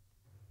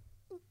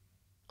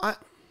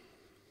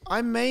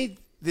 I made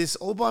this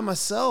all by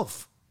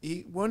myself.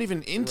 You weren't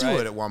even into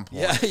it at one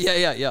point.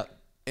 Yeah.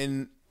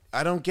 And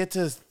I don't get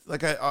to,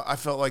 like, I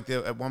felt like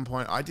at one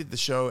point I did the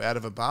show out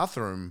of a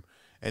bathroom,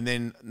 and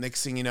then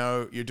next thing you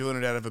know, you're doing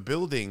it out of a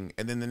building,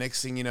 and then the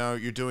next thing you know,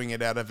 you're doing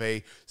it out of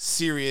a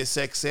Sirius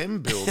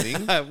XM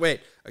building. Wait,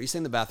 are you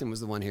saying the bathroom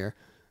was the one here?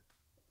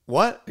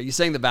 What? Are you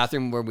saying the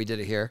bathroom where we did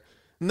it here?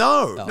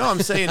 No,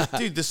 I'm saying,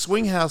 dude, the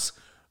Swing House,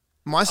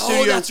 my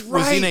studio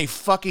was in a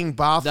fucking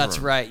bathroom. That's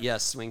right,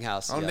 yes, Swing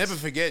House. I'll never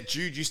forget,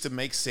 Jude used to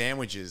make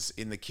sandwiches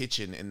in the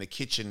kitchen, and the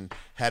kitchen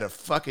had a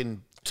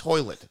fucking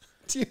toilet.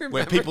 Do you remember?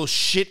 Where people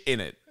shit in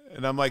it.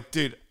 And I'm like,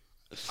 dude,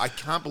 I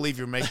can't believe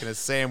you're making a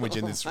sandwich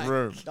in this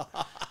room. God.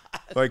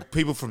 Like,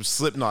 people from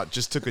Slipknot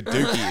just took a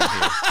dookie in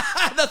here.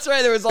 That's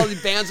right. There was all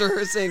these bands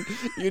rehearsing.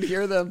 You'd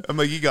hear them. I'm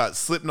like, you got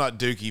Slipknot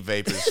dookie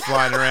vapors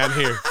flying around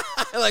here.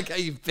 I like how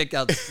you pick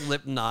out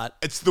Slipknot.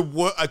 It's the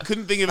worst. I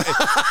couldn't think of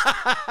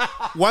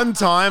it. One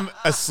time,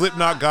 a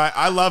Slipknot guy,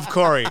 I love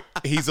Corey.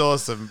 He's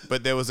awesome.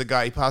 But there was a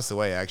guy, he passed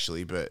away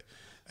actually, but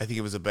I think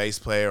it was a bass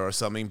player or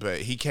something.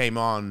 But he came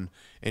on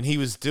and he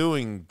was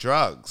doing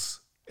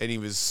drugs and he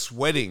was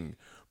sweating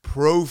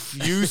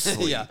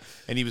profusely. Yeah.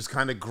 And he was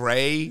kind of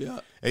gray. Yeah.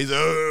 And he's like,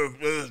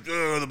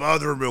 the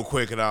bathroom real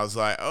quick. And I was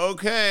like,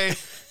 okay.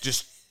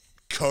 Just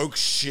coke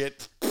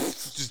shit.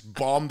 Just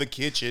bomb the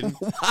kitchen.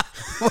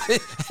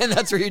 And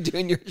that's where you're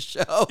doing your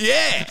show?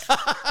 Yeah.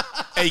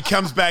 And he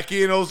comes back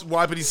in, all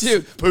wiping his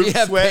poop we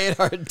have sweat. paid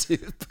hard to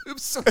poop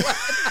sweat.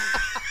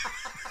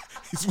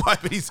 He's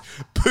wiping his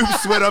poop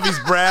sweat off his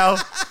brow.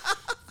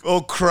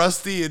 All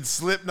crusty and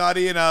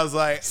Slipknotty. And I was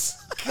like,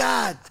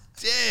 God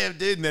damn,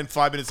 dude. And then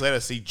 5 minutes later, I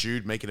see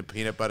Jude making a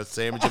peanut butter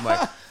sandwich. I'm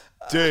like,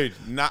 dude,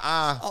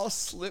 nah. All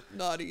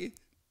Slipknotty.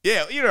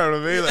 Yeah, you know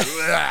what I mean?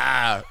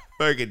 Like,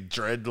 fucking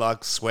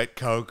dreadlock, sweat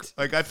coke.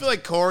 Like, I feel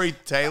like Corey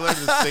Taylor,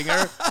 the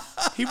singer,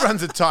 he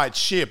runs a tight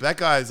ship. That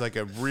guy's like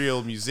a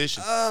real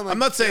musician. Oh I'm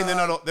not saying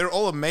they're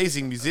all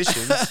amazing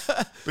musicians,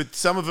 but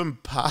some of them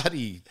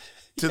party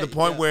to the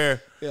point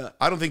where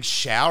I don't think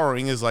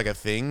showering is like a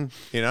thing,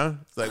 you know?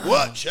 It's like,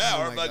 what?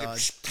 Shower? Oh like,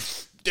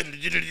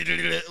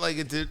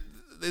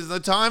 there's no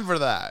time for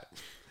that.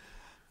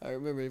 I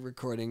remember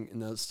recording in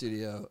that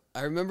studio.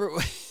 I remember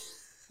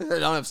I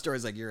don't have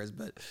stories like yours,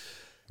 but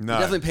No. we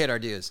definitely paid our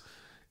dues.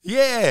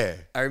 Yeah.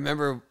 I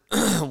remember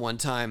one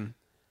time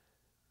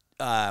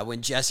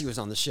when Jesse was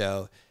on the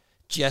show,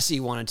 Jesse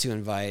wanted to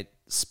invite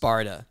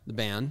Sparta, the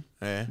band,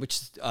 which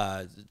is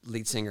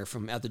lead singer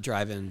from At the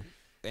Drive-In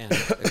and a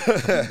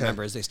couple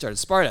members, they started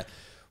Sparta,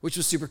 which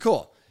was super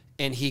cool.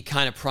 And he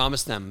kind of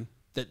promised them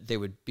that they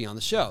would be on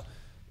the show.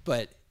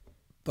 But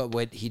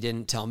what he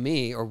didn't tell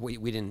me, or we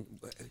didn't,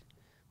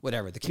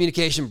 whatever, the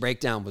communication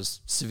breakdown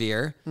was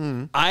severe.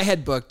 I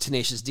had booked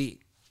Tenacious D.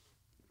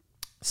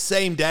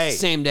 Same day.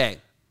 Same day.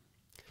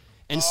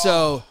 And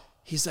so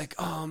he's like,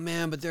 oh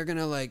man, but they're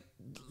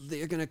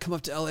gonna come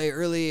up to LA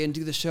early and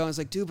do the show. I was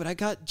like, dude, but I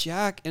got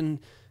Jack and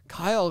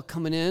Kyle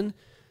coming in.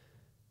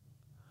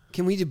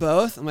 Can we do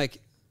both? I'm like,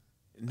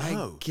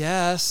 No. I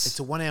guess. It's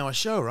a 1 hour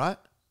show, right?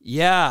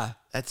 Yeah.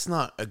 That's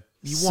not a...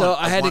 So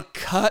I had to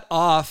cut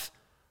off.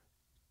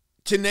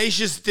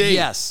 Tenacious D.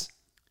 Yes.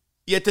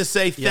 You have to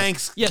say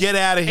thanks, Yes. get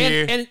out of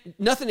here. And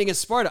nothing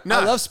against Sparta. No.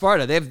 I love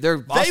Sparta.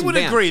 They're awesome They would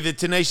band. agree that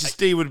Tenacious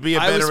D would be a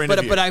better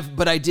interview.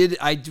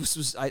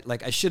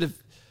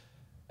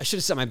 I should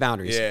have set my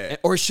boundaries. Yeah.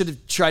 Or should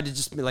have tried to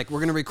just be like, we're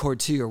going to record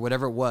 2 or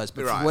whatever it was.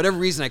 But Right. for whatever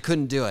reason, I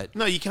couldn't do it.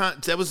 No, you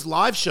can't. That was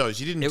live shows.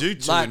 You didn't do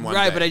 2 in one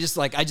right, day. but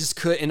I just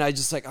could, and I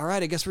just like, all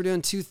right, I guess we're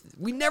doing 2.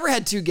 We never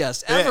had 2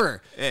 guests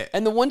ever. yeah.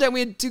 And the one time we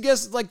had 2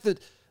 guests, like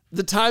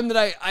the time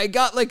that I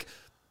got like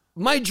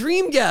my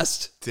dream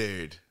guest.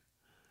 Dude.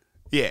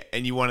 Yeah,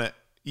 and you want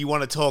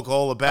to talk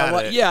all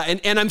about it. Yeah,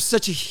 and I'm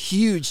such a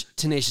huge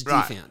Tenacious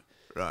Right. D fan.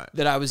 Right.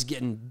 That I was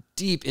getting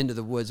deep into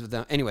the woods with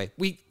them. Anyway,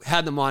 we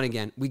had them on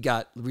again. We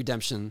got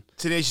Redemption.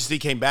 Tenacious D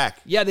came back.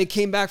 Yeah, they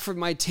came back for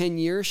my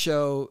 10-year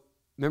show.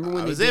 Remember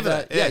when I they was did there for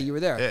that? that. Yeah. You were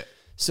there. Yeah.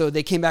 So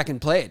they came back and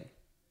played.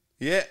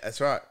 Yeah, that's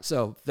right.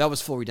 So that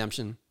was full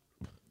Redemption.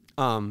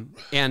 And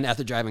At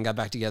the Drive-In got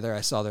back together.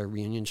 I saw their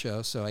reunion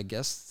show. So I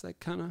guess that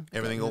kind of...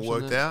 Everything all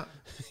worked out.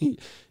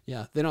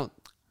 Yeah,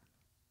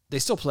 they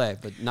still play,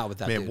 but not with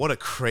that Man, dude. what a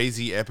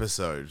crazy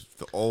episode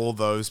for all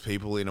those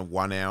people in a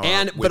 1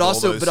 hour. But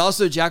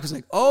also Jack was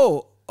like,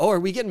 oh, are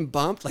we getting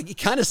bumped? Like he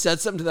kind of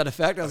said something to that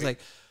effect. I was like,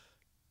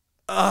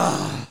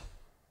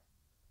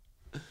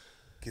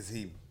 because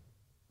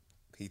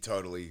he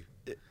totally,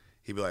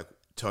 he'd be like,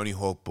 Tony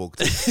Hawk booked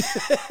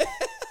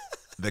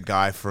the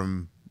guy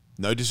from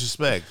No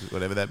Disrespect,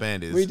 whatever that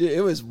band is. we did.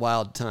 It was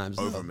wild times.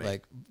 Over me.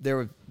 Like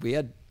we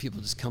had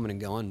people just coming and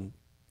going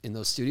in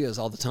those studios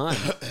all the time.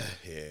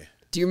 Yeah.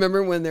 Do you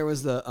remember when there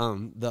was the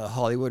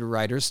Hollywood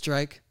writers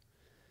strike?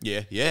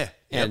 Yeah, yeah.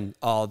 And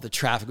all the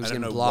traffic was I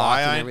don't getting know blocked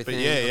why and but everything.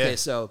 yeah, yeah. Okay,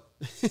 so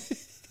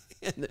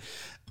and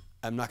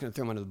I'm not going to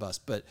throw him under the bus,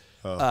 but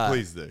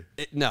Please do.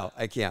 no,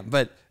 I can't.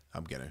 But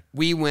I'm gonna.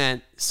 we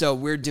went. So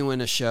we're doing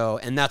a show,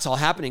 and that's all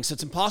happening. So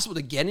it's impossible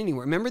to get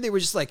anywhere. Remember, they were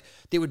just like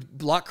they would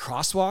block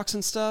crosswalks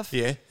and stuff.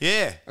 Yeah,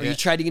 yeah. Or you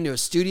tried to get into a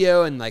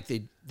studio, and like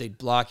they'd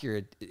block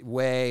your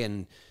way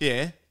and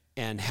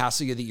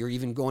hassle you that you're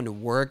even going to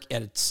work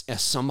at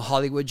some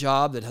Hollywood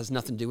job that has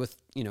nothing to do with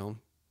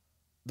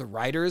the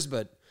writers,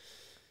 but.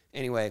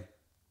 Anyway,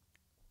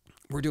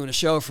 we're doing a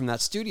show from that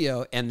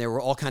studio, and there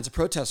were all kinds of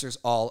protesters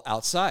all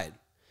outside.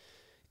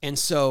 And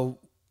so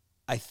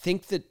I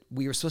think that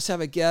we were supposed to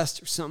have a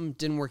guest or something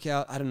didn't work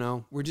out. I don't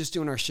know. We're just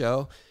doing our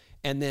show.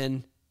 And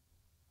then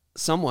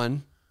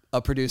someone,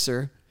 a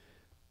producer,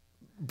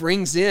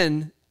 brings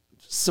in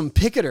some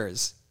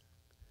picketers.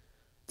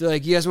 They're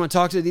like, you guys want to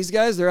talk to these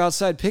guys? They're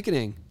outside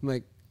picketing. I'm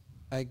like,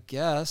 I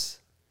guess.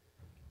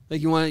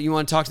 Like, you want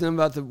to talk to them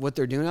about what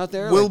they're doing out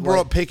there? Will like,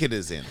 brought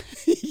picketers in.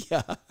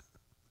 Yeah.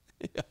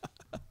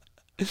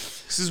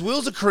 Because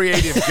Will's a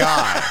creative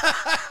guy.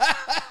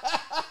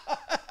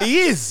 He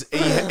is.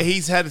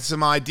 He's had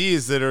some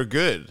ideas that are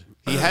good.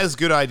 He has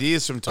good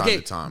ideas from time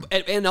to time.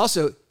 And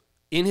also,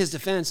 in his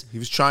defense, He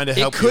was trying to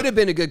help. it could have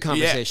been a good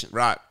conversation. Yeah,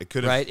 right. It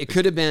could have. Right? It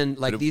could have been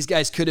like these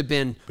guys could have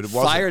been But it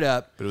wasn't. fired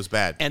up. But it was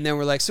bad. And then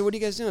we're like, so what are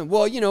you guys doing?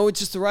 Well, it's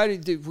just the right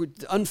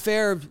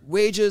unfair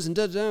wages and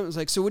da-da-da. It was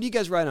like, so what do you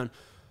guys write on?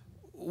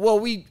 Well,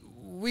 we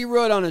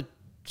wrote on a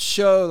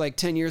show like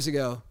 10 years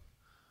ago.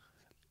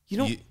 You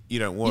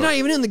don't work. You're not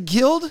even in the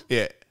guild?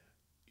 Yeah.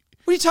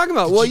 What are you talking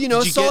about? Did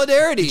you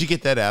solidarity. did you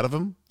get that out of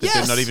them? That Yes.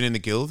 they're not even in the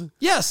guild?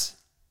 Yes.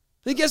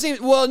 The guys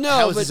ain't, well, no.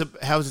 How is this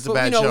a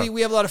bad show?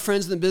 We have a lot of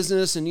friends in the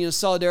business and,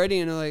 solidarity,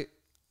 and they're like,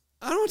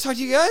 I don't want to talk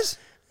to you guys.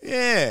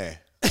 Yeah.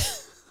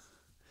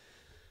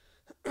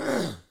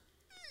 And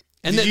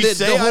Did you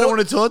say I don't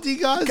want to talk to you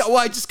guys? Well,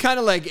 I just kind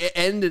of like it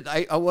ended.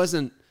 I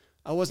wasn't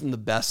the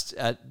best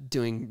at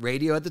doing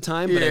radio at the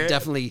time, but Yeah. it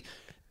definitely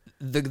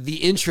the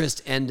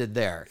interest ended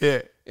there.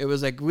 Yeah. It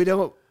was like I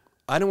don't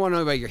want to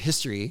know about your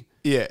history.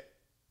 Yeah.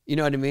 You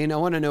know what I mean? I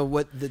want to know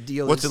what the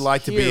deal What's is. it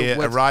like to be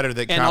a writer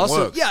that and can't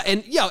also, work?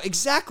 Yeah,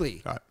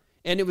 exactly. Right.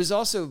 And it was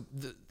also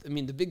the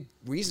big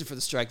reason for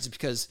the strike is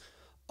because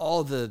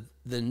all the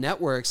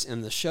networks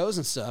and the shows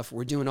and stuff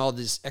were doing all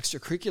these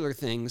extracurricular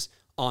things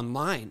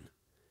online,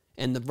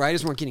 and the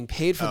writers weren't getting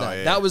paid for that.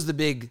 Yeah. That was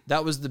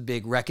the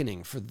big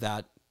reckoning for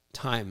that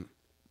time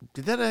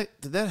Did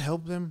that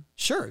help them?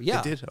 Sure, yeah.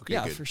 It did? Okay,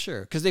 yeah, good. for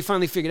sure. Because they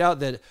finally figured out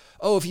that,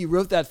 if you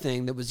wrote that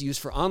thing that was used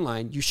for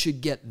online, you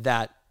should get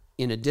that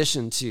in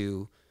addition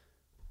to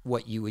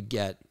what you would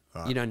get.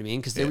 You know what I mean?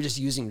 Because they were just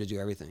using him to do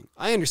everything.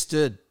 I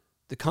understood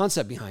the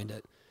concept behind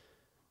it,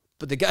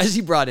 but the guys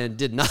he brought in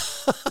did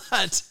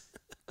not.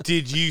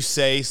 Did you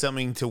say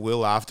something to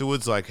Will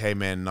afterwards? Like, hey,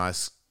 man,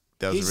 nice.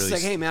 That was He's really...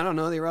 just like, hey, man, I don't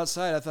know. They were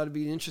outside. I thought it'd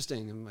be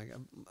interesting. I'm like,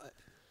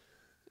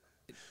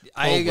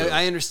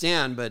 I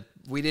understand, but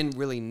we didn't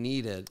really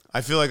need it.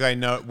 I feel like I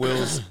know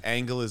Will's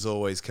angle is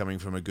always coming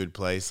from a good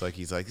place. Like,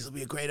 he's like, this will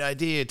be a great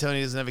idea.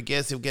 Tony doesn't have a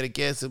guess. He'll get a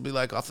guess. It'll be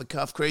like off the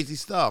cuff, crazy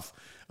stuff.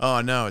 Oh,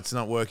 no, it's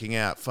not working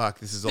out. Fuck,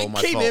 this is all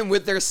my They fault. came in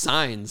with their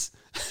signs.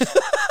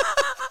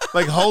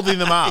 Like holding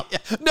them up.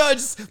 Yeah. No,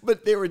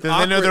 but they were. Did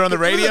they know they're on the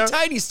radio? It was a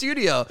tiny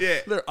studio.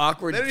 Yeah. They're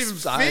awkward. They don't even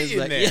signs,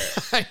 fit in there. Yeah,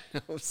 I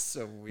know. It's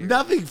so weird.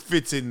 Nothing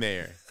fits in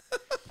there.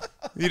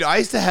 Dude, I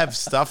used to have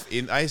stuff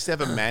in. I used to have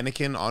a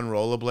mannequin on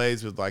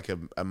rollerblades with like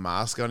a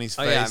mask on his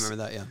face. Oh yeah, I remember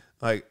that. Yeah.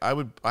 Like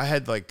I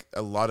had like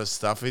a lot of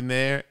stuff in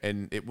there,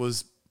 and it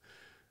was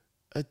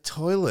a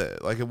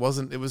toilet. Like it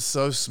was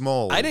so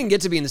small. I didn't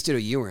get to be in the studio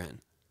you were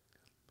in.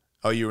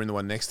 Oh, you were in the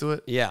one next to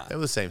it? Yeah. It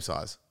was the same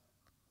size.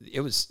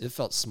 It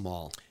felt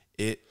small.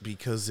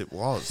 Because it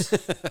was.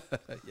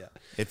 Yeah.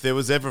 If there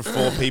was ever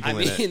 4 people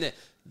in it.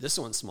 This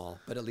one's small,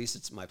 but at least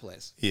it's my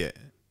place. Yeah.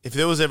 If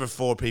there was ever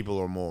 4 people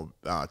or more,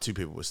 2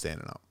 people were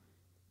standing up.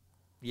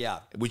 Yeah.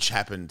 Which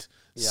happened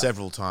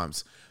several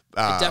times.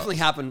 It definitely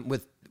happened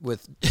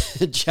with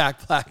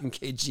Jack Black and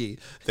KG.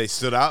 They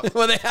stood up?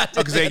 Well, they had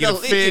to. Because they get a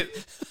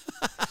fit.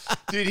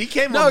 Dude, he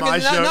came No, on my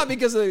show. not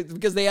because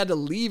they had to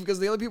leave because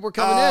the other people were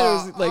coming in.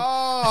 It was like,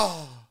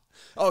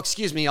 oh,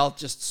 excuse me, I'll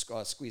just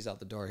squeeze out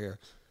the door here.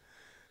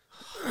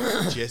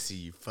 Jesse,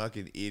 you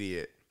fucking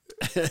idiot.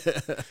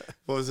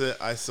 What was it?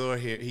 I saw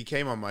him. He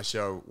came on my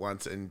show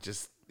once and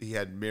he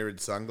had mirrored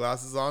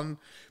sunglasses on,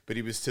 but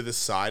he was to the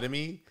side of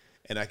me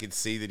and I could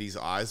see that his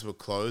eyes were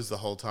closed the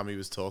whole time he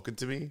was talking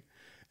to me.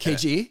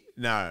 KG?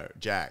 No,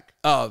 Jack.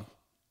 Oh.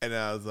 And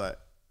I was like,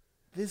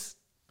 this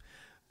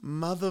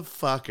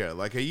motherfucker.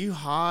 Like, are you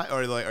high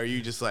or like, are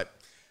you just like,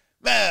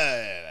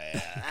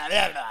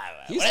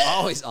 He's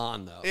always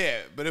on though. yeah,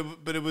 but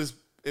it was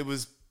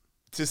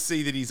to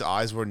see that his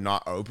eyes were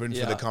not open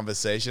for the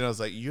conversation. I was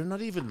like, you're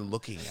not even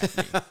looking at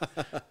me.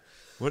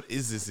 What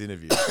is this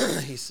interview?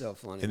 He's so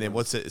funny. And then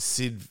what's it?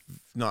 Sid,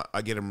 no,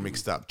 I get him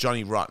mixed up.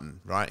 Johnny Rotten,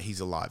 right? He's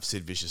alive.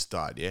 Sid Vicious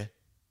died, yeah?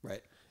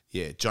 Right.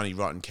 Yeah, Johnny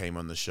Rotten came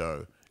on the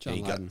show John and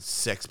he Lydon. got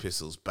Sex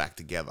Pistols back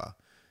together.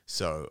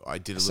 So I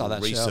did a saw little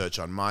that show. research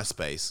on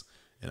MySpace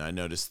and I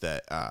noticed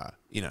that,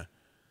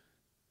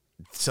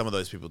 some of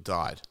those people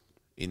died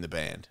in the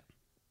band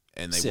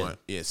and they Sid. weren't.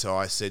 Yeah, so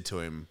I said to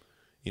him,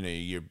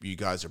 you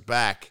guys are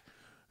back.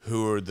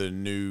 Who are the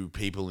new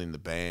people in the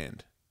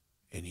band?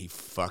 And he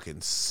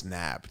fucking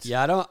snapped.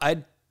 Yeah,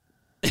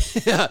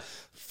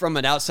 from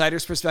an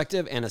outsider's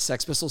perspective and a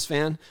Sex Pistols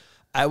fan,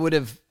 I would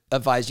have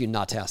advised you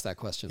not to ask that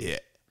question. Yeah.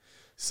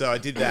 So I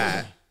did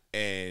that,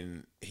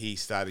 and he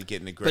started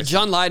getting aggressive. But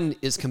John Lydon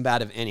is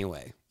combative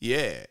anyway.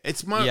 Yeah.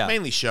 It's Yeah.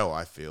 mainly show,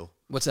 I feel.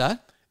 What's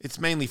that? It's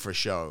mainly for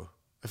show.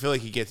 I feel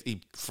like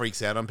he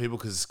freaks out on people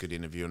because it's a good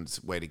interview and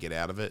it's a way to get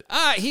out of it.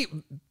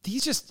 He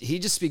just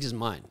speaks his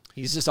mind.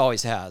 He's just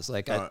always has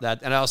that,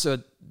 and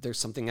also there's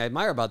something I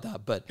admire about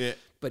that.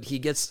 But he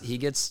gets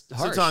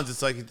harsh. Sometimes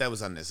it's like that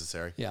was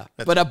unnecessary. Yeah,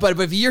 but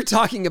if you're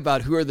talking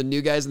about who are the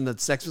new guys in the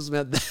Sex Pistols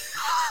band,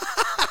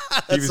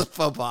 that's a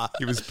faux pas.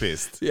 He was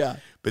pissed. Yeah.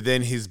 But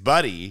then his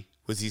buddy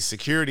was his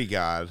security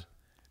guard,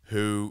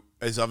 who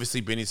has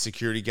obviously been his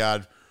security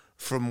guard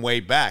from way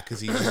back because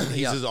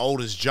he's as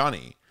old as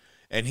Johnny.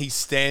 And he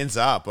stands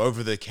up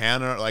over the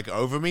counter, like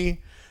over me.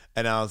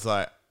 And I was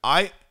like,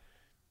 I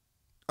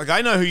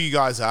know who you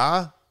guys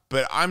are,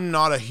 but I'm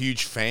not a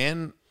huge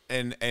fan.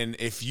 And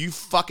if you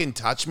fucking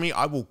touch me,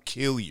 I will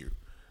kill you.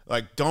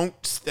 Like,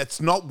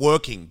 that's not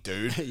working,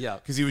 dude. Yeah.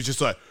 Because he was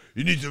just like,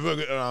 you need to work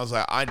it. And I was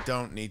like, I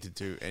don't need to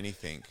do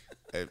anything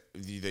that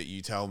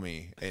you tell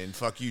me. And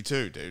fuck you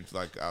too, dude.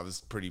 Like, I was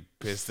pretty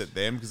pissed at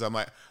them because I'm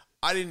like,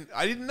 I didn't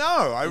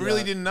know. I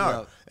really didn't know.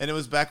 Yeah. And it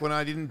was back when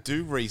I didn't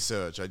do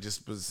research. I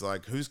just was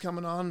like, who's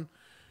coming on?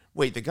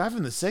 Wait, the guy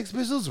from the Sex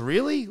Pistols?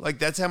 Really? Like,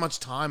 that's how much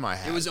time I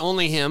had. It was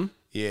only him.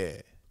 Yeah.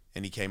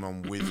 And he came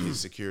on with his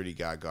security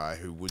guard guy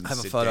who wouldn't I have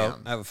a sit photo.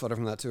 down. I have a photo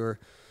from that tour.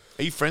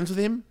 Are you friends with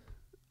him?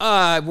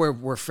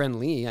 We're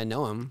friendly. I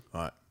know him.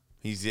 All right.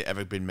 He's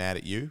ever been mad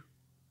at you?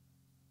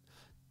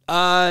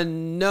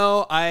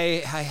 No,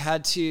 I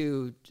had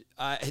to.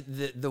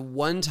 The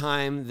one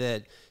time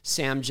that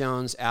Sam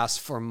Jones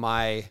asked for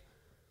my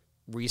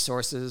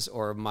resources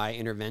or my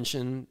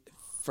intervention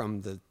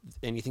from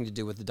anything to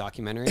do with the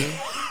documentary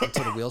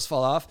until the wheels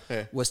fall off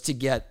was to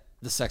get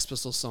the Sex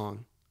Pistols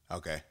song.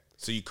 Okay.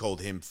 So you called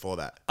him for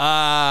that?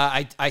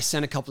 I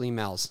sent a couple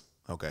emails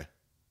Okay.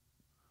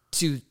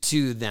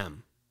 to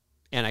them,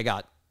 and I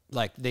got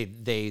like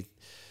they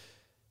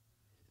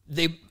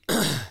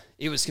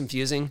it was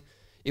confusing.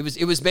 It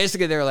was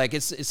basically they were like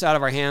it's out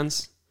of our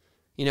hands,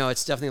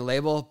 it's definitely a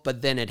label,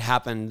 but then it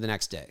happened the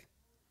next day.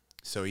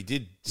 So he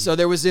did. So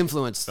there was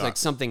influence, Right. like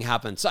something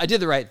happened. So I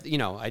did the right,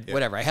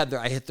 whatever. I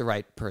hit the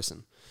right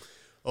person.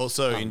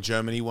 Also, in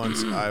Germany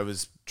once, I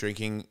was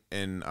drinking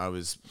and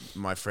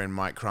my friend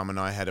Mike Crum and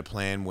I had a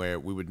plan where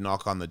we would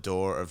knock on the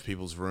door of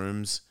people's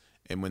rooms,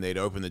 and when they'd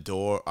open the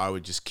door, I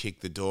would just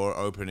kick the door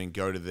open and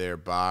go to their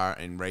bar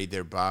and raid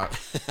their bar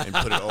and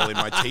put it all in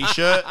my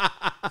T-shirt.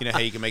 You know how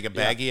you can make a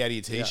baggie out of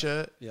your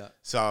T-shirt? Yeah.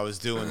 So I was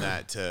doing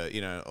that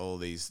to, all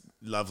these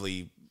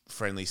lovely,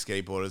 friendly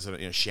skateboarders,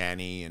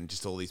 Shani and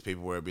just all these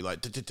people where it'd be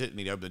like, and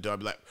he'd open the door, I'd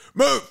be like,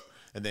 move!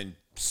 And then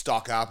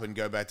stock up and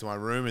go back to my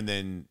room, and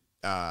then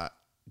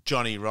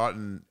Johnny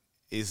Rotten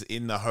is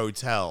in the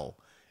hotel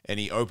and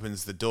he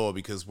opens the door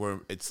because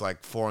it's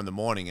like 4 a.m.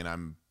 and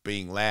I'm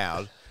being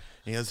loud.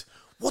 And he goes,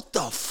 "What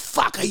the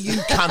fuck are you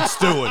cunts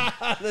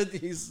doing?"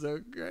 He's so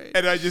great.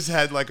 And I just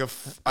had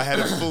I had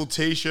a full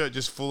T-shirt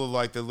just full of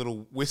like the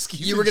little whiskey.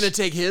 You were going to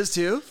take his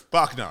too?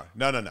 Fuck no.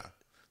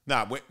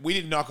 No, we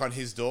didn't knock on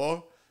his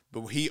door,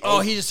 but he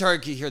He just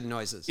heard, he heard the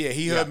noises. Yeah,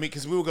 he heard me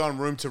because we were going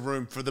room to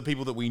room for the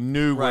people that we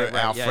knew were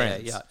our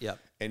friends. Yeah.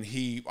 And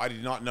I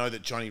did not know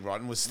that Johnny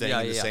Rotten was staying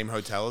in the same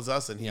hotel as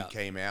us, and he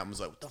came out and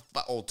was like, "What the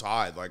fuck?" All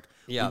tired, like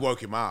we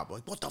woke him up,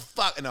 like, "What the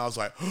fuck?" And I was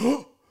like,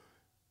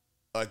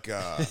 "Like,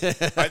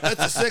 that's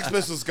a Sex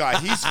Pistols guy.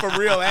 He's for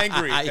real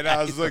angry." And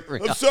I was like,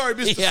 "I'm sorry,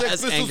 Mr.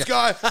 Sex Pistols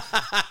guy."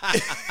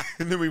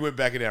 And then we went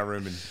back in our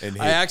room and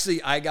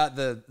I got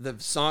the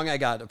song I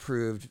got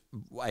approved.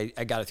 I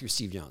got it through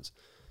Steve Jones.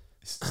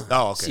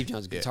 Oh, okay. Steve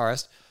Jones,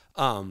 guitarist.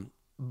 But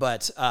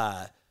what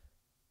I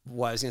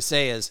was gonna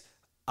say is,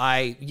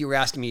 you were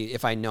asking me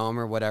if I know him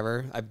or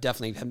whatever. I've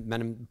definitely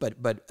met him, but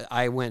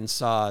I went and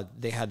saw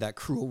they had that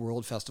Cruel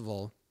World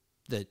Festival.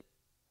 Did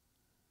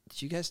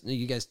you guys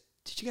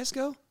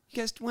go? You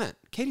guys went.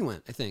 Katie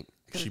went, I think.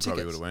 I got She her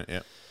probably tickets. would have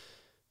went,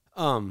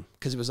 yeah.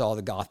 Because it was all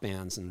the goth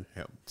bands and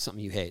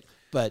something you hate.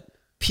 But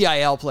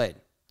PIL played.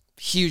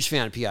 Huge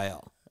fan of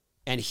PIL.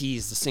 And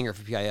he's the singer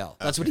for PIL.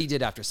 That's what he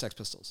did after Sex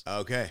Pistols.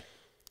 Okay.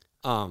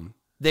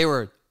 They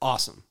were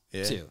awesome,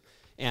 Yeah. too.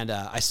 And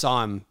I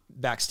saw him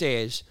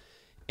backstage,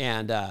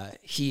 and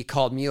he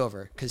called me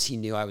over because he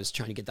knew I was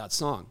trying to get that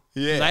song.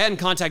 Yeah. 'Cause I hadn't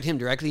contacted him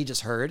directly. He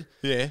just heard.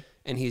 Yeah.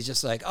 And he's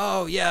just like,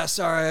 "Oh, yeah,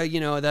 sorry,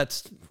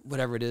 that's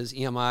whatever it is,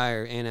 EMI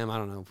or A&M, I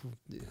don't know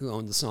who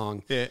owned the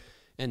song." Yeah.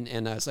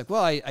 And I was like,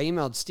 "Well, I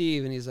emailed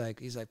Steve," and he's like,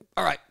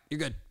 "All right, you're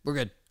good. We're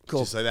good.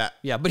 Cool." Just like that.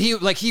 Yeah, but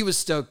he was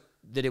stoked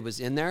that it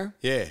was in there.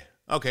 Yeah.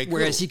 Okay, cool.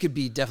 Whereas he could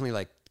be definitely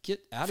like, "Get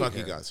out Fuck of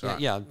here." you guys, Yeah, right.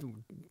 yeah,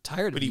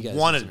 tired But of he you guys.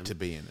 wanted listening. to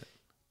be in it.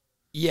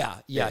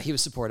 Yeah, he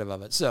was supportive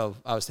of it. So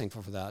I was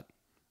thankful for that.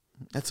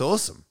 That's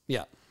awesome.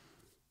 Yeah.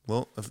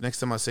 Well, if next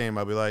time I see him,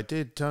 I'll be like,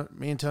 "Dude,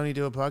 me and Tony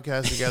do a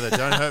podcast together.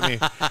 Don't hurt me."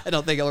 I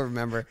don't think he'll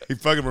remember. He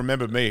fucking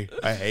remembered me.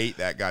 I hate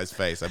that guy's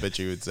face. I bet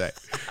you would say.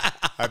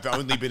 I've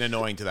only been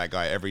annoying to that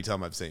guy every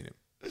time I've seen him.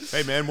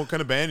 "Hey, man, what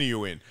kind of band are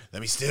you in?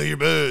 Let me steal your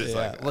booze." Yeah.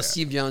 Like, Well,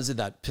 Steve Jones did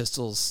that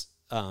Pistols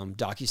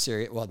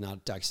docuseries. Well,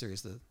 not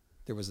docuseries.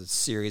 There was a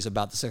series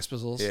about the Sex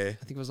Pistols. Yeah. I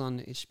think it was on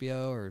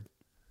HBO or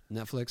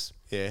Netflix.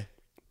 yeah.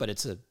 But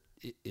it's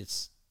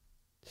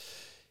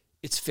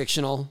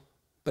fictional,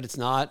 but it's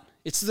not.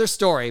 It's their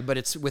story, but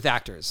it's with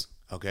actors.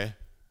 Okay.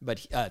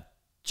 But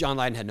John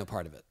Lydon had no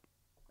part of it.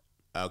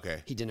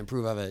 Okay. He didn't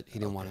approve of it. He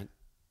didn't want it.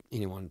 He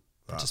didn't want to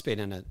participate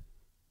in it,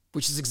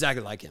 which is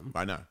exactly like him.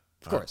 I know.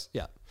 Of course,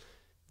 yeah.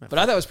 But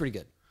I thought it was pretty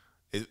good.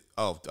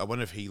 I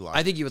wonder if he liked.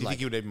 I think you would Do like think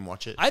he would even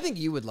watch it? I think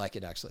you would like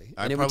it, actually.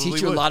 I And it would probably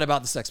teach you a would. lot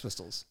about the Sex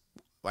Pistols.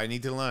 I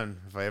need to learn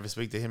if I ever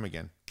speak to him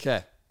again.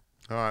 Okay.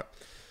 All right.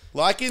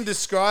 Like and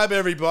describe,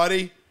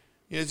 everybody.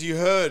 As you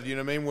heard, you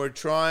know what I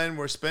mean?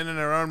 We're spending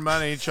our own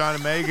money trying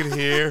to make it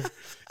here.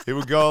 It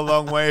would go a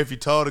long way if you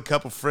told a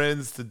couple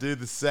friends to do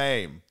the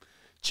same.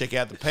 Check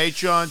out the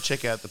Patreon,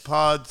 check out the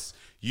pods,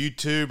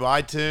 YouTube,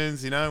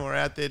 iTunes, we're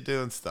out there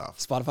doing stuff.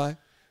 Spotify?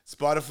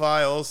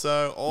 Spotify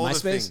also, all the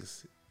MySpace?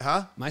 things.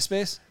 Huh?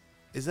 MySpace?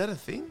 Is that a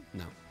thing?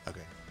 No.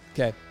 Okay.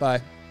 Okay,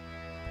 bye.